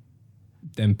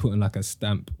them putting like a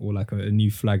stamp or like a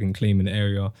new flag and claiming the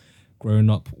area. Growing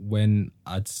up, when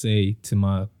I'd say to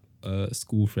my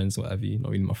school friends, what have you,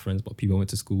 not really my friends, but people I went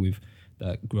to school with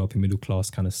that grew up in middle class,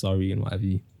 kind of Surrey and what have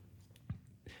you,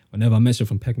 whenever I mention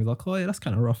from Peckham, it's like, oh yeah, that's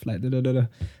kind of rough. Like,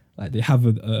 like they have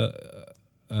an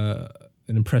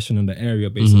impression on the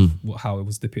area based on how it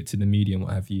was depicted in the media and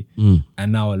what have you.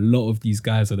 And now a lot of these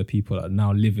guys are the people that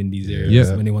now live in these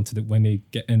areas when they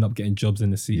end up getting jobs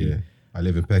in the city. Yeah, I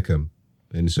live in Peckham.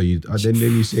 And so then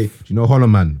you say, do you know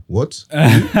Holloman? What? But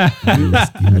I've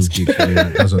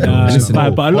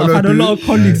had a lot of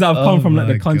colleagues that have come from like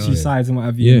the countryside and what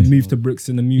have you, moved to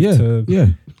Brixton and moved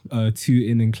to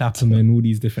Tooting and Clapham and all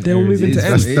these different They're all areas. moving to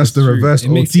that's the reverse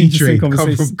OT trade. Come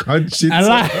from country.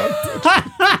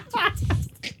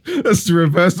 That's the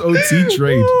reverse OT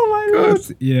trade. Oh my God.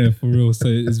 Yeah, for real. So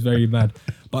it's very bad.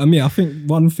 But I mean, I think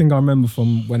one thing I remember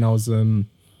from when I was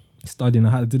studying,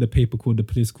 I did a paper called The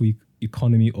Political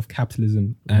Economy of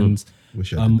Capitalism, and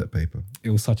wish I did that paper. It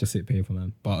was such a sick paper,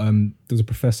 man. But there was a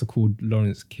professor called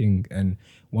Lawrence King, and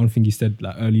one thing he said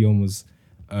like early on was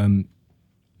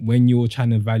when you're trying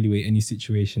to evaluate any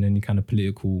situation, any kind of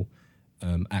political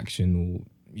action, or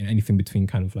anything between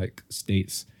kind of like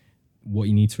states, what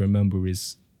you need to remember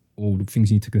is, or the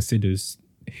things you need to consider is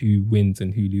who wins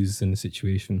and who loses in the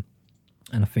situation.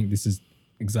 And I think this is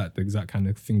the exact kind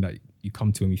of thing that you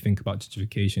come to when you think about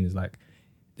gentrification, is like,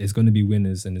 there's going to be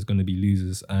winners and there's going to be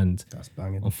losers, and that's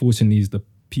banging. Unfortunately, it's the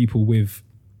people with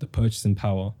the purchasing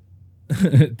power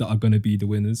that are going to be the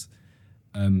winners,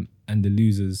 and the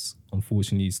losers,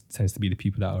 unfortunately, tends to be the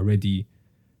people that are already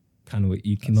kind of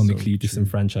economically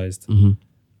disenfranchised.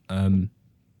 And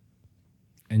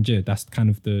yeah, that's kind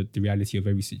of the reality of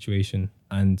every situation.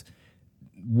 And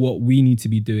what we need to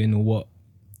be doing, or what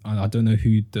I don't know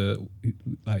who the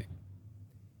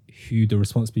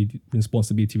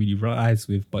responsibility really lies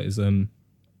with, but is we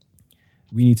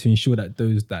need to ensure that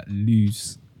those that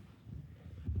lose,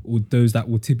 or those that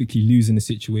will typically lose in a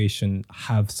situation,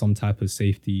 have some type of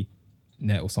safety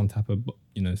net or some type of,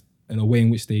 in a way in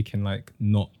which they can like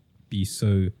not be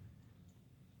so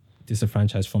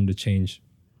disenfranchised from the change.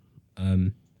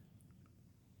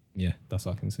 Yeah, that's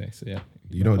what I can say. So yeah,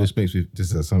 this makes me,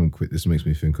 this is something quick. This makes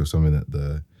me think of something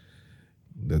that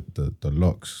the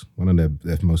Locks, one of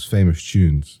their most famous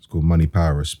tunes. It's called Money,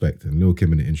 Power, Respect. And Lil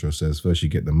Kim in the intro says, first you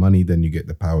get the money, then you get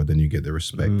the power, then you get the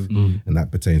respect. And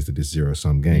that pertains to this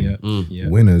zero-sum game. Yeah.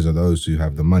 Winners are those who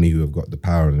have the money, who have got the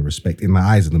power and the respect, in the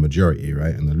eyes of the majority,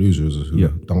 right? And the losers are who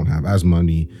don't have as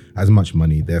much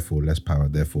money, therefore less power,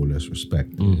 therefore less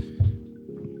respect.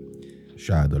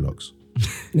 Shout out the Locks.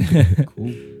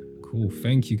 Cool.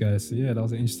 Thank you, guys. So yeah, that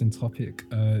was an interesting topic.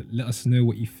 Let us know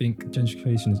what you think.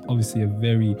 Gentrification is obviously a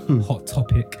very hot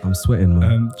topic. I'm sweating,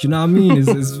 man. Do you know what I mean?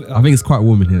 I think it's quite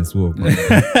warm in here as well. But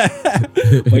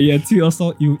But yeah, tweet us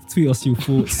your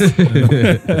thoughts. And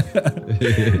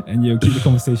yeah, keep the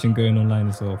conversation going online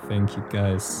as well. Thank you,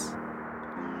 guys.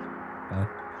 Bye.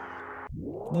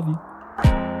 Love you.